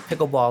Beeson,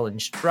 pickleball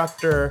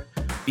instructor.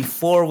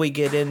 Before we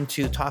get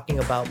into talking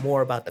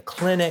more about the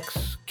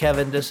clinics,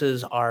 Kevin, this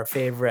is our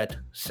favorite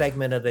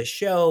segment of the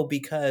show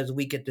because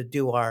we get to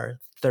do our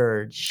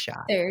third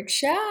shot. Third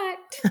shot.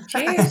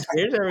 Cheers.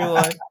 Cheers,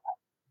 everyone.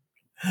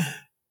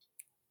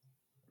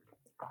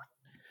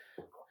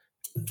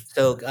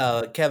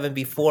 So, Kevin,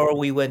 before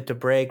we went to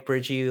break,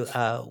 Bridgie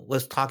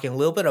was talking a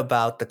little bit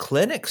about the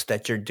clinics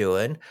that you're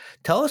doing.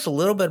 Tell us a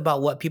little bit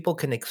about what people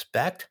can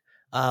expect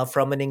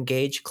from an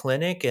Engage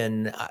clinic.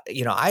 And,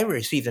 I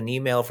received an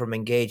email from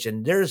Engage,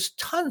 and there's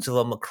tons of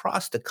them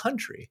across the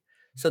country.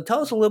 So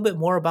tell us a little bit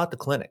more about the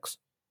clinics.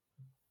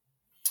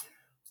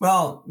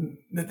 Well,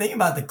 the thing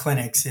about the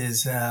clinics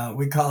is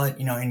we call it,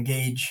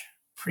 Engage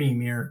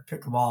Premier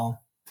Pickleball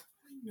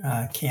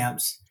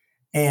camps.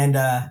 And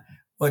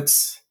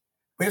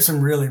we have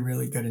some really,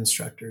 really good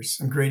instructors,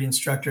 some great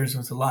instructors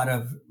with a lot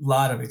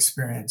of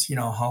experience,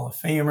 Hall of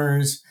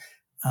Famers,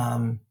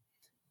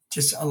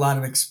 just a lot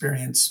of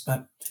experience.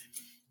 But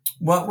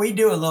what we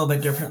do a little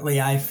bit differently,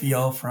 I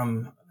feel,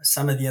 from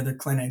some of the other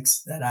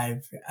clinics that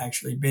I've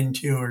actually been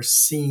to or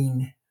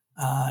seen,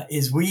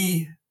 is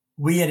we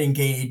at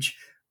Engage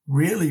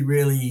really,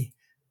 really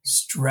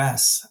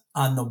stress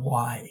on the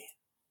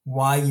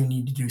why you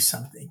need to do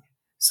something.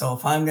 So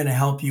if I'm going to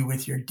help you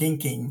with your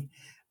dinking,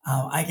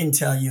 I can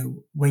tell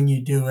you when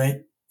you do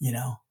it,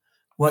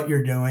 what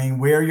you're doing,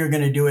 where you're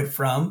going to do it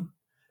from.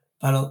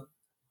 But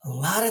a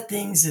lot of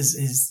things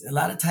is a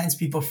lot of times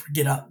people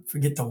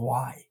forget the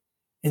why.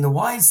 And the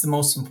why is the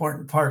most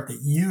important part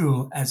that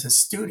you as a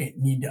student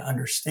need to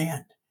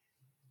understand.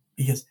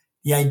 Because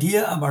the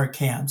idea of our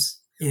camps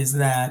is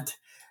that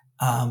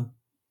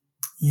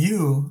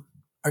you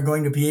are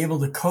going to be able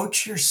to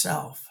coach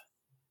yourself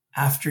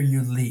after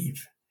you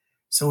leave.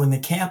 So when the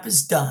camp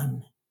is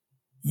done,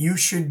 you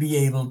should be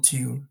able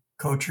to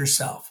coach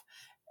yourself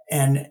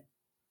and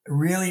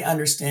really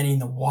understanding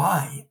the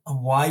why of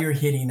why you're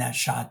hitting that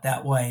shot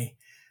that way.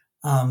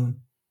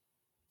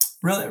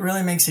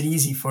 Really makes it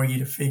easy for you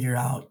to figure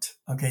out,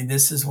 okay,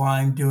 this is why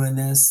I'm doing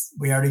this.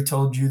 We already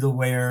told you the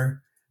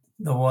where,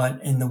 the what,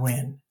 and the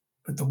when,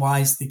 but the why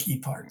is the key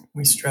part.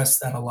 We stress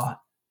that a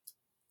lot.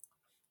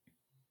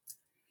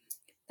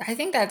 I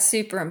think that's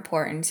super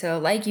important. So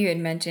like you had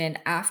mentioned,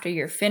 after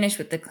you're finished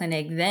with the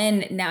clinic,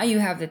 then now you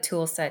have the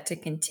tool set to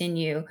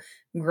continue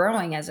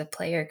growing as a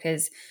player.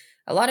 Because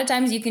a lot of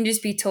times you can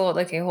just be told,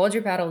 okay, hold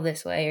your paddle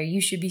this way, or you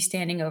should be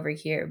standing over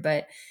here.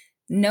 But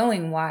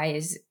knowing why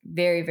is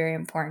very, very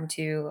important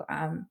to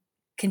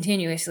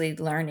continuously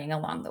learning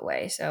along the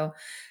way. So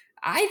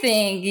I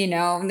think,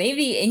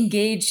 maybe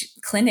engage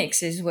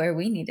clinics is where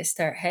we need to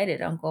start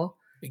headed, Uncle.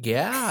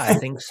 Yeah, I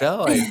think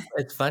so.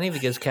 It's funny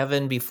because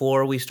Kevin,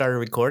 before we started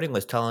recording,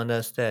 was telling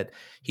us that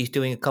he's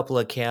doing a couple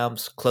of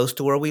camps close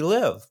to where we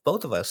live,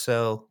 both of us.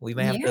 So we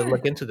may have to Yeah,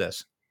 look into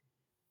this.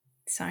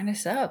 sign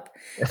us up.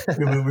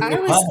 We I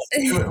would was love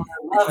it. We would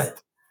love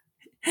it.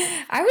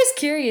 I was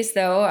curious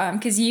though,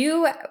 because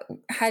you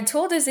had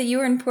told us that you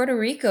were in Puerto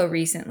Rico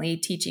recently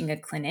teaching a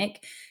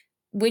clinic.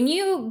 When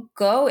you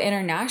go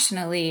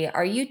internationally,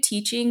 are you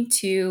teaching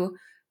to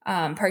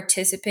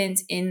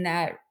participants in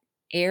that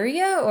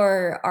area,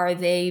 or are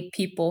they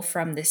people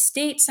from the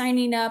state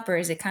signing up, or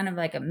is it kind of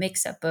like a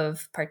mix up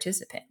of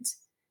participants?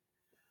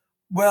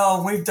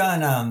 Well, we've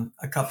done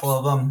a couple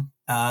of them.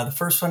 The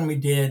first one we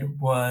did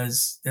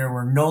was there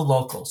were no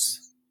locals.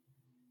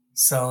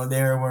 So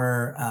there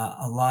were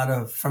a lot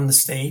of from the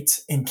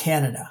States in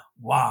Canada.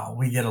 Wow,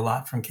 we get a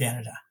lot from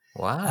Canada.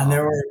 And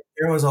Wow.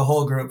 there was a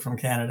whole group from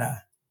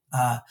Canada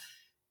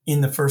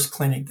in the first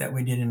clinic that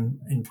we did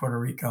in Puerto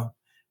Rico.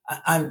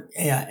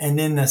 And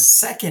then the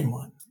second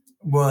one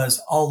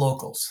was all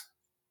locals,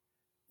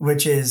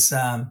 which is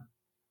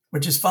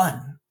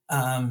fun.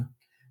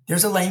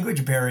 There's a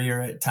language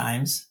barrier at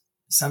times.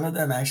 Some of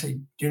them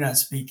actually do not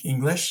speak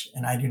English,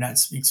 and I do not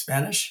speak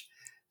Spanish.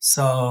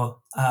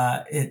 So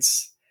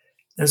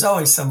there's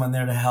always someone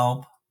there to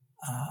help.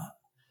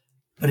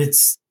 But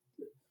it's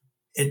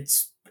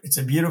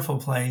a beautiful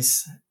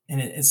place,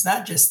 and it's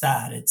not just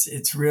that.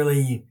 It's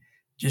really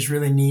just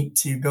really neat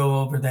to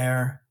go over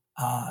there.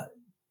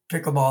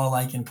 Pickleball,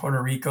 like in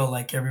Puerto Rico,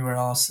 like everywhere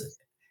else,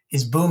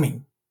 is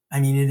booming. I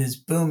mean, it is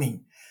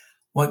booming.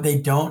 What they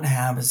don't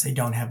have is they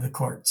don't have the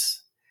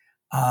courts.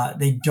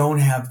 They don't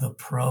have the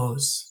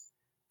pros.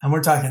 And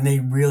we're talking, they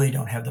really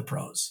don't have the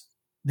pros.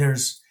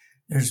 There's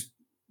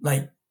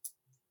like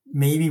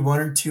maybe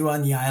one or two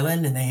on the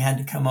island, and they had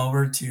to come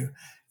over to,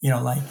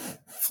 like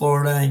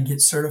Florida and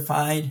get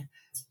certified.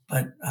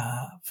 But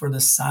for the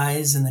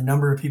size and the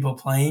number of people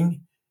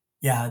playing,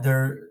 yeah,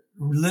 they're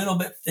a little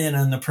bit thin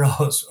on the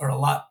pros, or a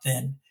lot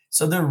thin.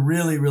 So they're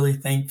really, really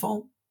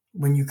thankful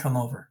when you come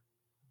over.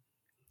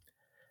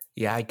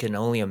 Yeah, I can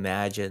only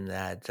imagine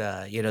that,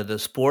 the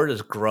sport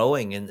is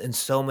growing in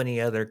so many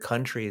other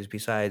countries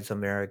besides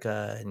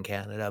America and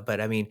Canada.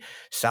 But I mean,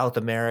 South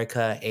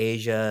America,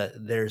 Asia,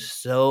 there's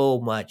so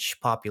much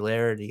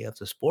popularity of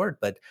the sport,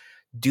 but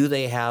do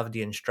they have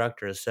the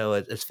instructors? So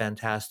it's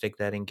fantastic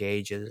that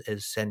Engage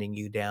is sending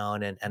you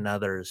down and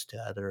others to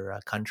other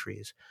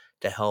countries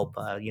to help,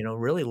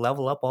 really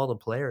level up all the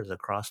players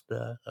across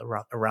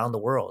around the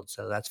world.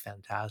 So that's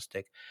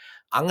fantastic.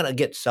 I'm going to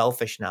get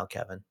selfish now,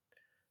 Kevin,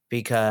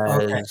 Okay.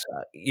 because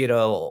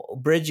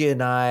Bridgie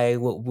and I,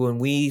 when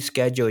we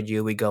scheduled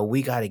you, we go,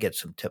 we got to get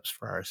some tips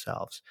for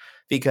ourselves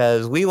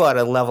because we want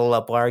to level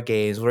up our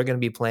games. We're going to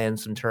be playing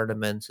some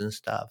tournaments and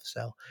stuff.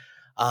 So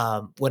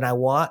when I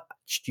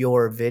watched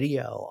your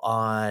video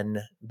on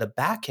the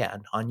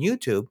backhand on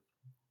YouTube,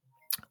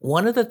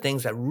 one of the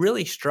things that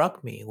really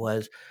struck me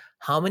was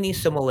how many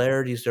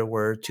similarities there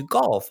were to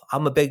golf.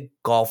 I'm a big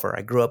golfer.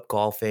 I grew up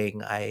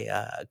golfing.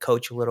 I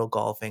coach a little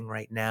golfing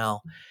right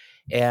now,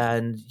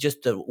 and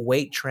just the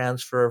weight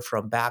transfer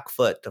from back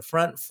foot to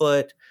front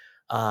foot,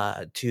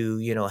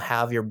 to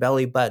have your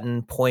belly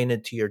button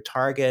pointed to your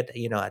target,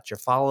 at your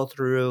follow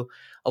through.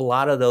 A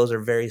lot of those are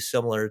very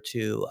similar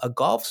to a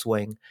golf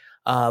swing,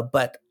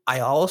 but I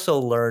also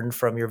learned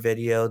from your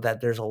video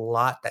that there's a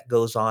lot that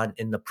goes on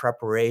in the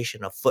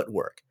preparation of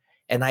footwork,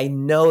 and I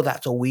know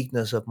that's a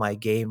weakness of my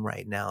game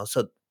right now.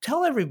 So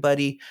tell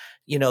everybody,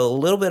 a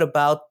little bit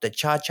about the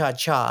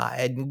cha-cha-cha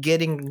and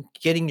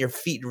getting your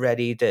feet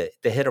ready to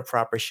hit a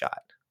proper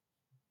shot.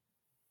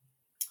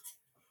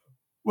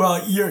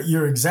 Well,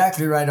 you're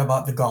exactly right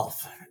about the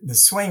golf. The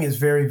swing is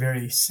very,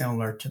 very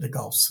similar to the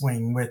golf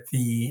swing with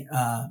the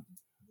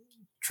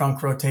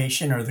trunk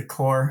rotation or the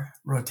core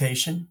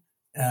rotation.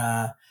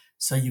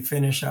 So you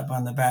finish up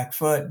on the back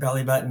foot,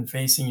 belly button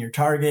facing your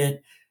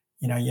target.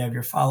 You have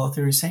your follow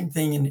through. Same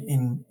thing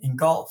in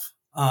golf.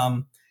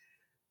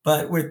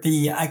 But with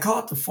I call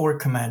it the 4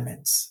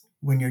 commandments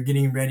when you're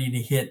getting ready to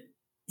hit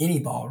any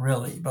ball,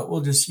 really. But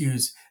we'll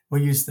use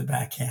the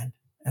backhand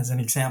as an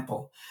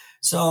example.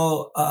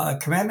 So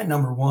commandment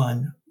number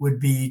 1 would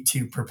be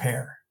to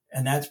prepare,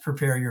 and that's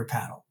prepare your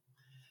paddle.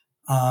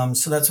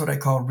 So that's what I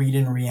call read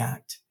and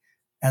react.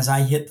 As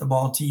I hit the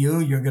ball to you,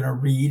 you're going to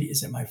read,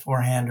 is it my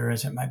forehand or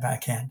is it my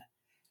backhand?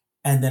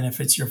 And then if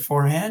it's your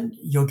forehand,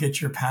 you'll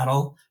get your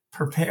paddle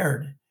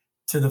prepared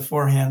to the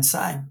forehand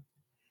side.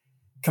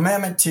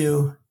 Commandment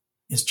 2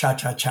 is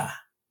cha-cha-cha.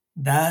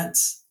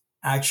 That's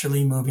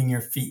actually moving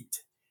your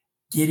feet,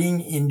 getting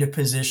into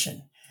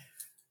position.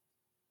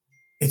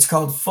 It's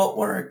called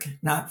footwork,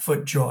 not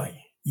foot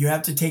joy. You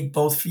have to take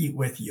both feet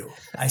with you.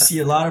 I see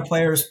a lot of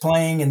players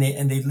playing and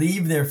they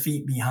leave their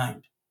feet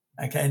behind.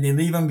 Okay, they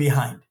leave them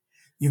behind.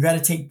 You got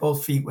to take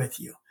both feet with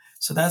you.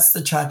 So that's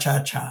the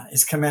cha-cha-cha,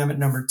 is commandment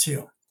number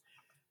 2.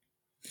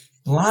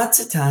 Lots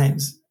of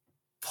times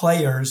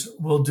players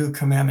will do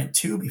commandment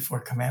 2 before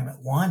commandment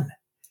 1.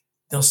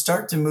 They'll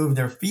start to move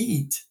their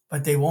feet,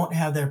 but they won't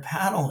have their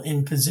paddle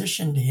in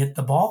position to hit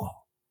the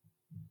ball.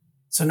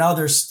 So now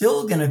they're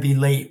still going to be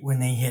late when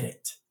they hit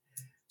it.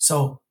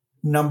 So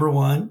number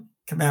 1,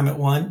 commandment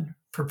 1,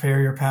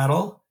 prepare your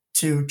paddle.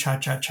 2,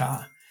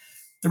 cha-cha-cha.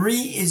 3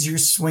 is your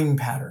swing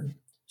pattern.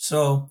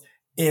 So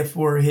if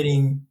we're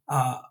hitting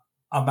a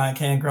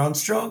backhand ground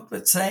stroke,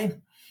 let's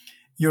say,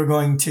 you're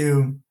going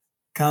to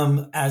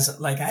come as,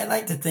 like I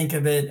like to think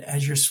of it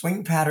as, your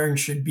swing pattern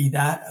should be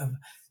that of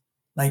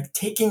like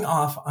taking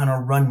off on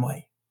a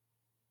runway.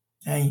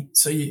 Okay,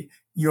 so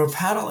your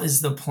paddle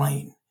is the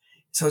plane.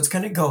 So it's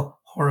going to go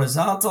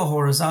horizontal,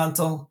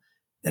 horizontal.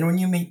 Then when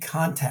you make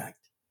contact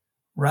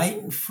right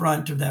in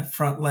front of that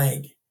front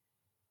leg,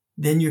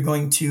 then you're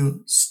going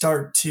to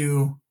start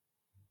to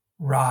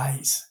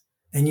rise.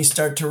 Then you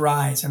start to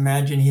rise.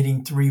 Imagine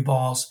hitting 3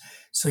 balls.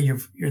 So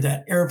you're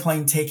that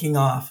airplane taking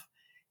off.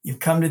 You've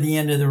come to the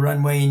end of the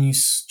runway and you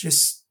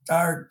just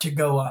start to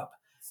go up.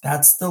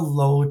 That's the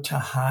low to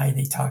high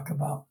they talk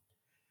about.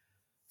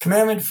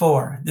 Commandment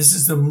 4, this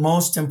is the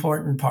most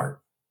important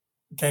part.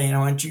 Okay, and I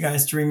want you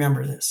guys to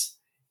remember this,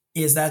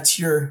 is that's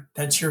your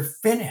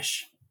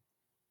finish.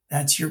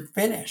 That's your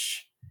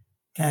finish.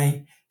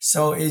 Okay,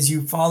 so as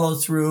you follow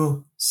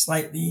through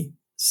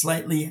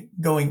slightly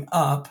going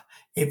up,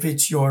 if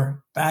it's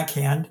your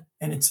backhand,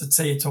 and let's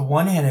say it's a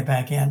one-handed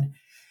backhand,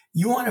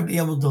 you want to be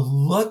able to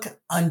look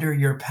under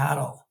your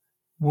paddle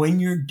when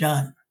you're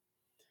done.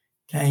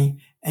 Okay.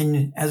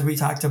 And as we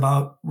talked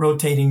about,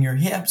 rotating your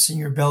hips and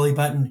your belly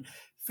button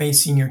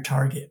facing your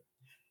target.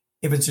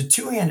 If it's a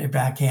two-handed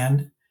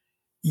backhand,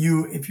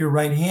 if you're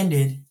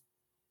right-handed,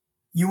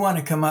 you want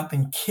to come up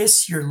and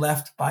kiss your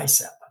left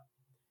bicep.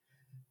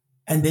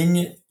 And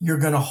then you're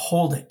going to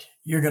hold it.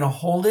 You're going to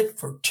hold it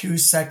for 2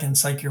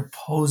 seconds, like you're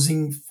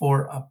posing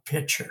for a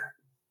picture.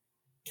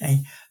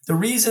 Okay. The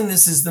reason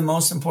this is the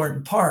most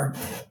important part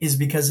is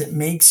because it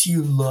makes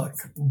you look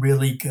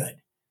really good.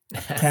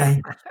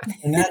 Okay.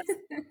 And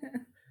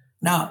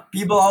now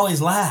people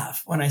always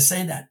laugh when I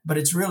say that, but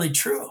it's really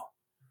true,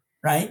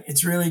 right?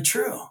 It's really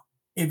true.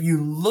 If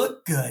you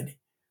look good,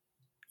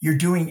 you're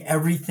doing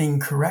everything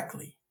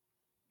correctly.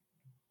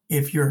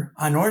 If you're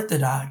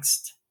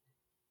unorthodox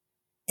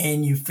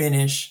and you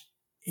finish,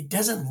 it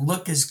doesn't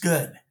look as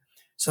good.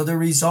 So the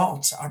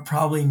results are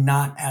probably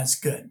not as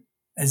good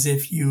as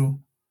if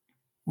you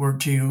were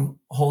to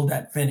hold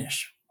that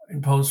finish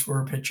and pose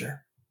for a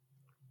picture.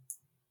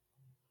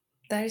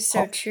 That is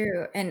so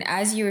true. And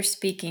as you were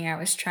speaking, I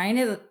was trying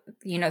to,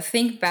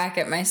 think back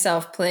at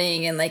myself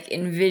playing and like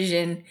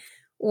envision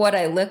what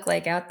I look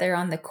like out there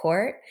on the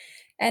court.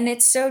 And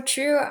it's so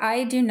true.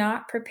 I do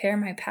not prepare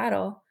my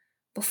paddle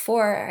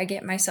before I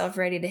get myself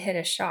ready to hit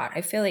a shot.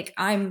 I feel like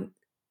I'm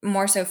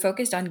more so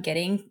focused on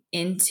getting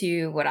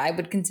into what I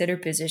would consider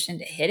position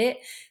to hit it,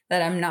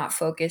 that I'm not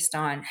focused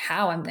on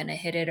how I'm going to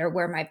hit it or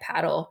where my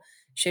paddle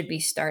should be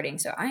starting.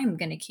 So I am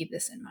going to keep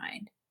this in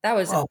mind. That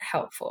was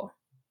helpful.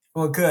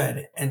 Well,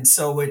 good. And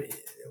so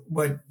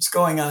what's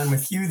going on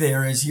with you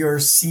there is your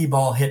see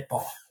ball, hit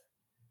ball.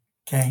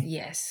 Okay.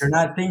 Yes. You're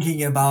not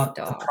thinking about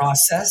the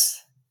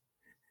process,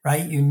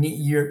 right?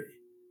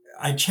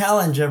 I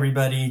challenge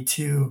everybody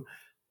to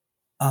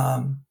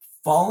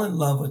fall in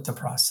love with the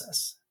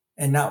process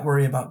and not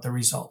worry about the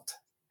result.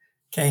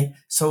 Okay.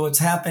 So what's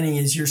happening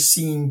is you're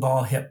seeing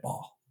ball, hit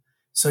ball.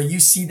 So you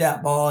see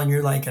that ball and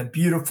you're like a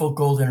beautiful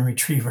golden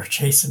retriever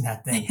chasing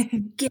that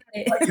thing. Get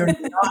it. But you're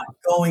not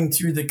going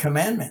through the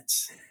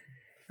commandments,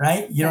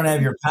 right? You don't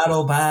have your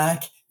paddle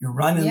back. You're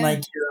running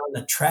like you're on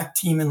the track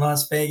team in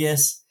Las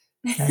Vegas.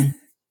 Okay.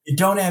 You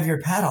don't have your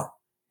paddle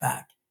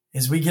back.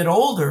 As we get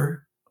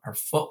older, our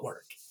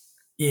footwork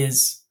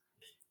is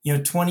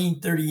 20,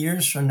 30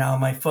 years from now,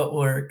 my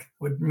footwork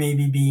would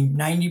maybe be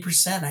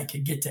 90%. I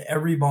could get to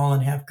every ball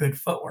and have good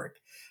footwork.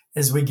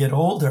 As we get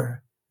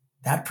older,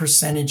 that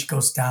percentage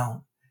goes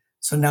down.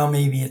 So now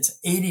maybe it's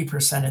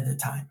 80% of the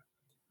time.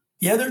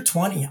 The other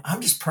 20,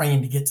 I'm just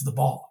praying to get to the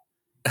ball.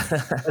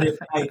 But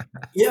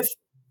if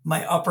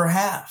my upper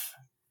half,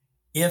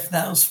 if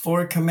those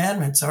 4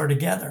 commandments are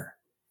together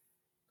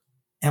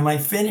and my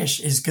finish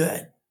is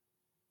good,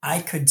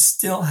 I could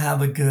still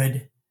have a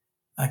good,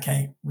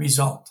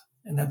 result.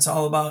 And that's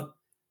all about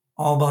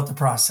the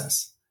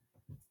process.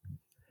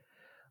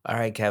 All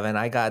right, Kevin,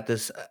 I got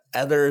this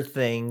other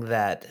thing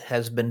that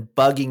has been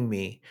bugging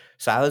me.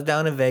 So I was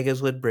down in Vegas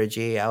with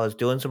Bridgie. I was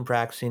doing some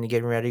practicing and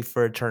getting ready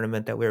for a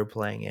tournament that we were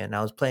playing in.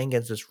 I was playing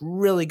against this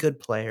really good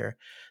player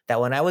that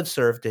when I would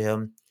serve to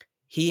him,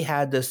 he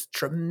had this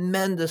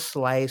tremendous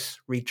slice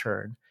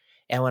return.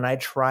 And when I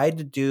tried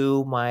to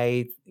do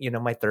my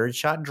third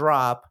shot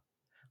drop,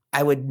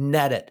 I would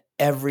net it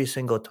every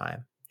single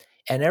time.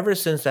 And ever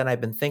since then,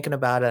 I've been thinking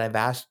about it. I've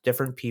asked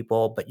different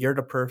people, but you're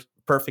the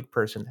perfect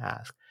person to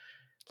ask.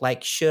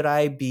 Like, should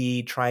I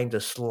be trying to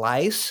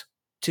slice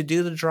to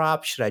do the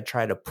drop? Should I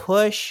try to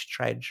push?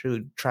 Try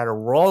to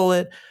roll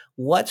it?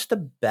 What's the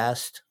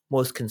best,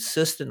 most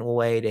consistent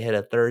way to hit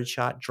a third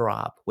shot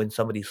drop when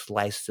somebody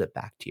slices it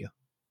back to you?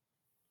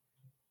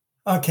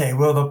 Okay,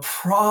 well, the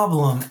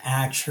problem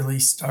actually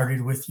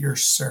started with your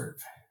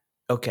serve.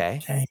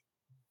 Okay.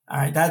 All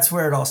right, that's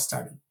where it all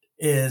started.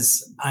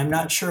 I'm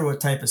not sure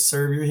what type of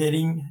serve you're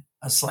hitting,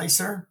 a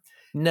slicer.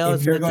 No,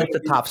 it's a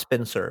top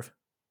spin serve.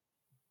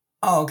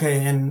 Oh,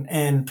 okay.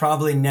 And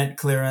probably net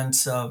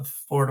clearance of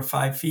 4 to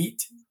 5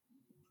 feet?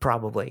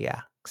 Probably,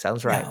 yeah.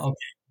 Sounds right. Yeah, okay.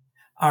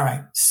 All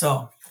right.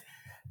 So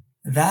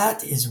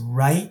that is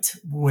right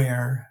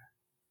where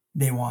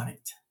they want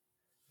it.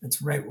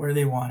 It's right where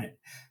they want it.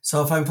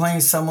 So if I'm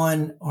playing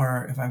someone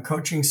or if I'm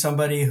coaching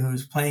somebody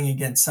who's playing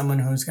against someone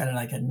who's got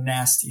a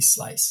nasty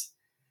slice,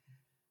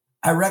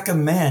 I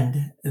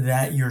recommend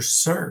that your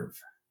serve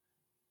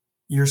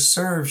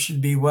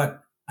should be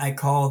what I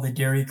call the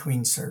Dairy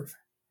Queen serve.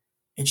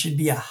 It should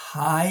be a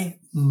high,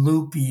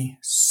 loopy,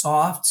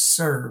 soft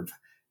serve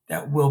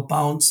that will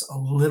bounce a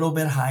little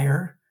bit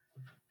higher.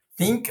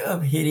 Think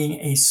of hitting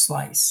a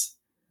slice.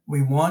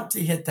 We want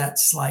to hit that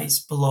slice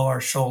below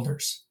our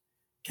shoulders.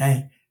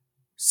 Okay.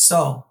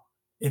 So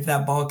if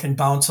that ball can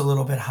bounce a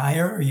little bit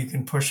higher or you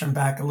can push them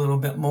back a little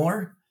bit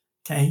more,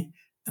 okay,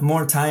 the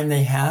more time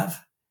they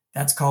have,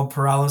 that's called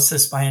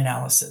paralysis by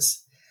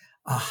analysis.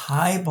 A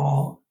high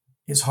ball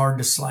is hard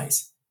to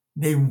slice.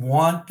 They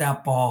want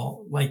that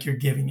ball like you're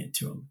giving it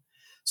to them.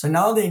 So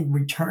now they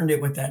returned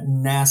it with that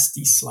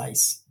nasty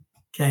slice.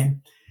 Okay.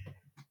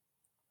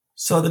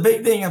 So the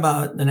big thing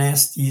about the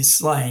nasty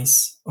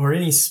slice or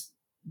any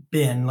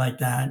spin like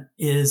that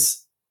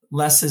is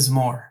less is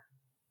more.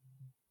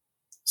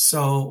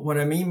 So what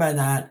I mean by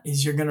that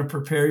is you're going to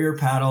prepare your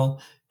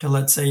paddle to,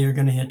 let's say you're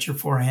going to hit your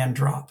forehand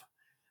drop.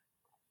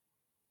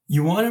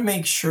 You want to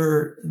make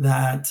sure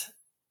that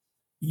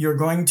you're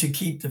going to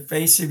keep the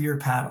face of your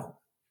paddle.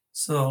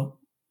 So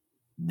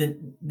the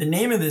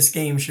name of this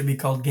game should be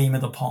called Game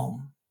of the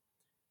Palm.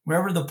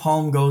 Wherever the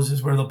palm goes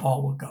is where the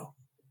ball will go.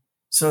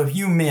 So if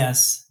you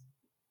miss,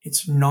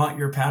 it's not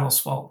your paddle's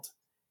fault.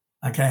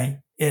 Okay.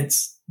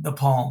 It's the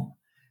palm.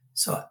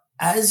 So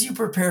as you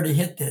prepare to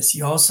hit this,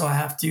 you also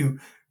have to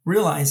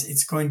realize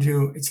it's going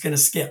to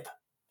skip.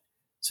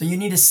 So you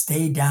need to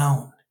stay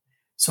down.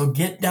 So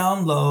get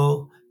down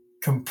low,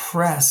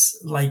 compress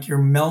like you're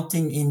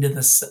melting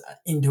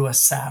into a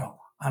saddle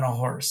on a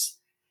horse,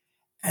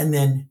 and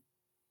then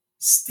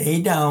stay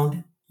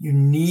down. You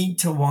need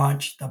to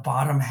watch the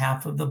bottom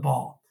half of the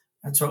ball.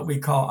 That's what we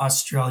call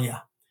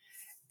Australia.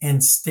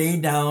 And stay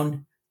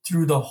down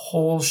through the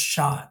whole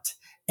shot.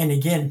 And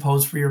again,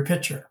 pose for your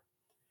pitcher.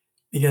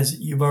 Because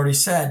you've already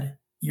said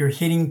you're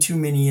hitting too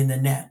many in the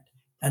net.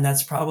 And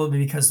that's probably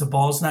because the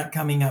ball's not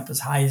coming up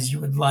as high as you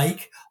would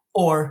like,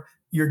 or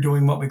you're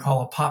doing what we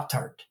call a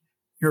Pop-Tart.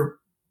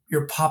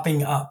 You're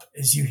popping up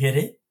as you hit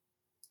it.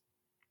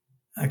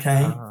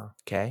 Okay.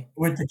 Okay.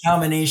 With the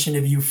combination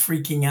of you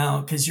freaking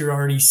out because you're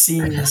already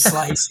seeing the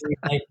slice and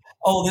you're like,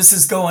 oh, this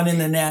is going in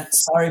the net.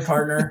 Sorry,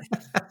 partner.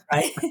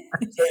 Right?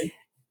 So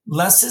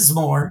less is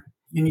more.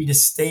 You need to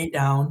stay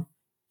down,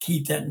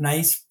 keep that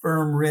nice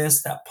firm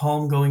wrist, that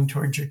palm going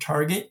towards your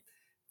target.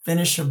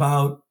 Finish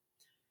about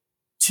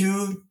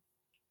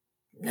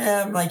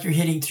like you're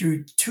hitting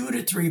through 2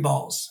 to 3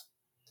 balls.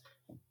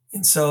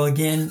 And so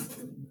again,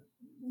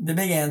 the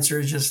big answer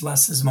is just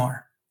less is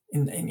more.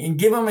 And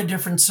give them a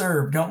different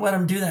serve. Don't let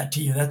them do that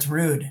to you. That's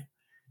rude.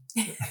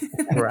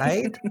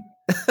 Right?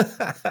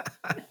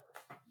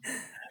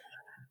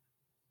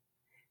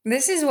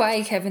 This is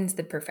why Kevin's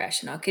the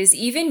professional, because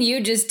even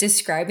you just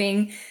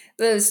describing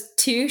those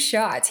 2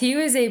 shots, he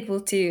was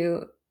able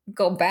to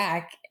go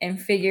back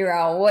and figure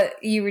out what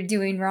you were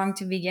doing wrong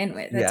to begin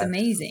with. That's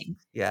amazing.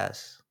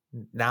 Yes.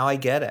 Now I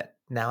get it.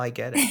 And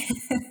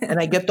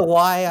I get the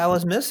why I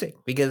was missing,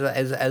 because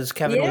as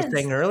Kevin was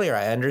saying earlier,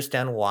 I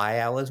understand why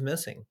I was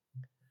missing.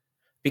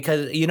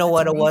 Because you know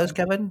That's what it was, amazing.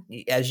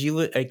 Kevin? As you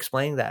were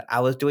explaining that, I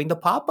was doing the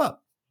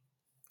pop-up.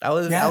 I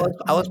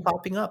was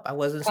popping up. I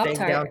wasn't staying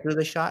down Pop-Tart. through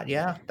the shot.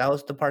 Yeah, that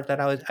was the part that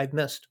I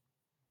missed.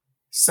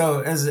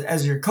 So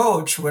as your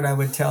coach, what I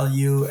would tell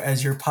you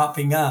as you're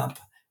popping up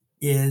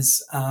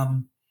is,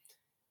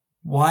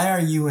 why are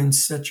you in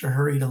such a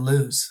hurry to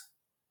lose?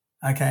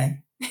 Okay.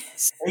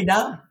 Stay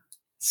down.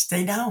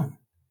 Stay down.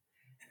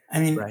 I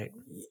mean, Right.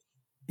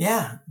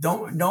 yeah,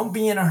 don't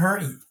be in a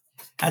hurry.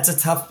 That's a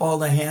tough ball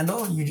to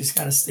handle. You just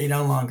got to stay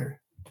down longer.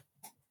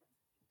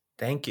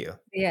 Thank you.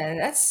 Yeah,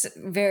 that's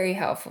very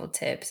helpful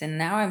tips. And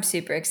now I'm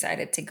super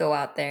excited to go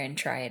out there and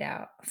try it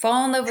out.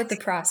 Fall in love with the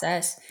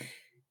process,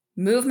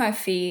 move my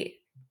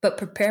feet, but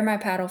prepare my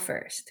paddle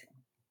first.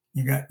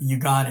 You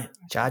got it.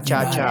 Cha You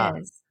cha got cha.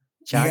 Yes.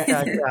 Cha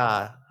cha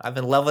cha. I'm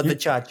in love with the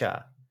cha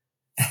cha.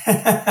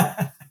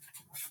 it.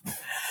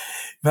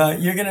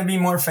 But you're going to be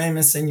more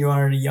famous than you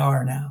already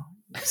are now.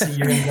 So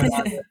you're going to go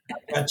out there,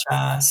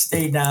 cha-cha,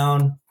 stay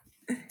down.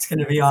 It's going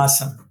to be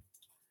awesome.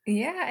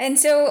 Yeah. And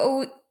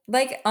so,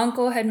 like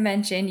Uncle had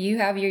mentioned, you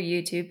have your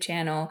YouTube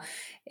channel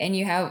and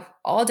you have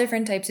all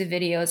different types of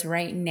videos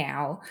right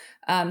now.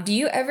 Do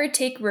you ever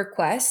take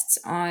requests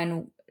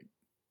on,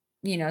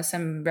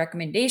 some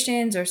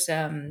recommendations or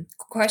some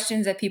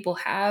questions that people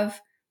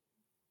have?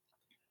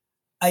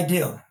 I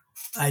do.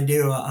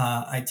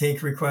 I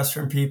take requests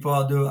from people.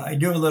 I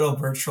do a little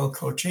virtual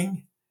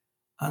coaching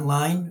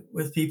online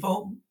with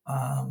people.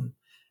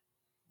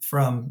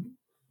 From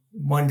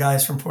one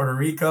guy's from Puerto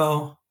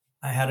Rico.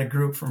 I had a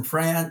group from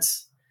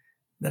France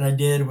that I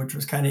did, which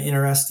was kind of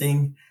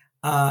interesting.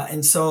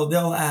 And so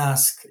they'll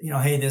ask,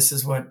 hey, this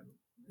is what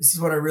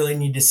I really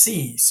need to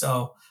see.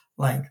 So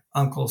like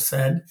Uncle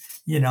said,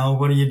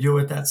 what do you do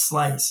with that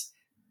slice?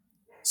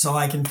 So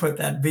I can put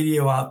that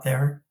video out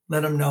there,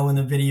 let them know when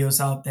the video's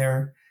out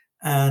there,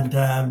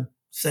 and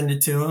send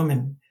it to him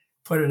and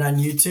put it on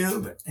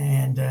YouTube.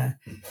 And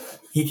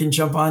he can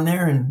jump on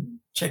there and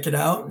check it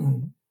out,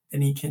 and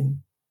then he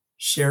can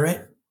share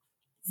it.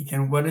 You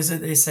can, what is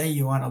it they say?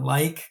 You want to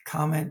like,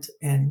 comment,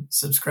 and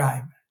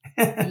subscribe.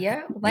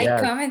 Yeah. Like,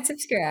 Yes. comment,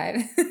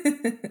 subscribe.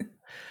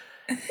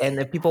 And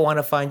if people want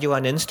to find you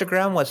on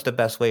Instagram, what's the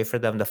best way for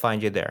them to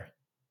find you there?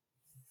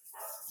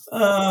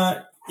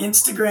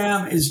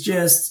 Instagram is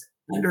just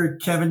under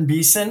Kevin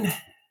Beeson.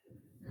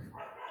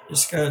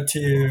 Just go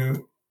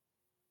to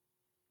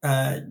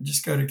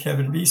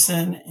Kevin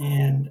Beeson,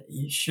 and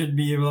you should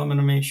be able. I'm going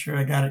to make sure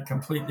I got it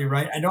completely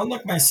right. I don't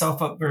look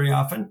myself up very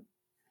often,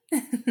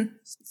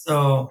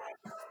 so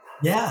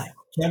yeah,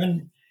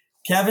 Kevin,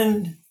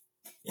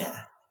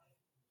 yeah,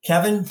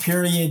 Kevin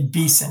period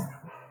Beeson.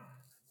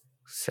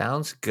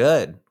 Sounds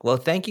good. Well,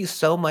 thank you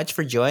so much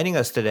for joining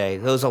us today.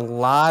 That was a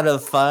lot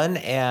of fun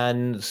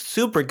and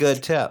super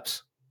good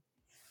tips.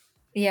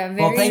 Yeah,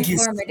 very thank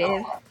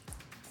informative.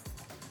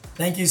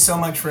 Thank you so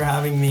much for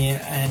having me,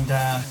 and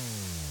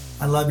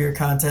I love your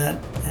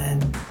content,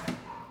 and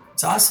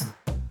it's awesome.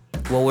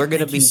 Well, we're going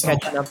to Thank you be so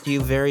catching up to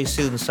you very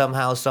soon,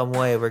 somehow, some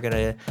way. We're going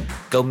to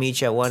go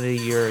meet you at one of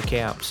your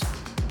camps.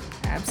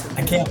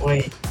 Absolutely. I can't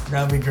wait.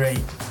 That'll be great.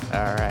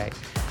 All right.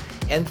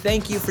 And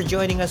thank you for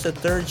joining us at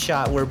Third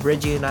Shot, where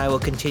Bridgie and I will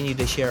continue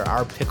to share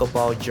our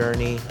pickleball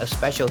journey. A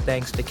special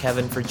thanks to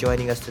Kevin for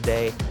joining us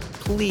today.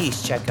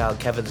 Please check out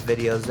Kevin's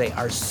videos. They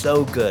are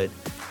so good.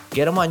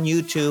 Get them on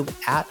YouTube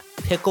at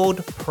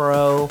Pickled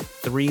Pro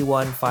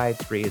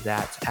 3153.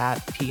 That's at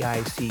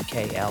PICKLED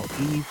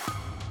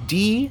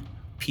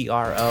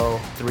PRO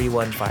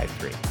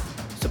 3153.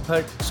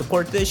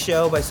 Support this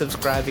show by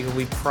subscribing, and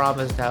we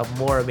promise to have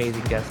more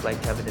amazing guests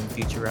like Kevin in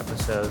future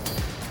episodes.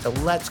 So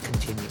let's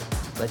continue.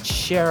 Let's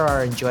share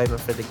our enjoyment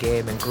for the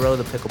game and grow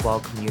the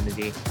pickleball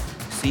community.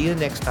 See you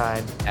next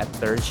time at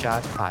Third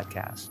Shot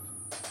Podcast.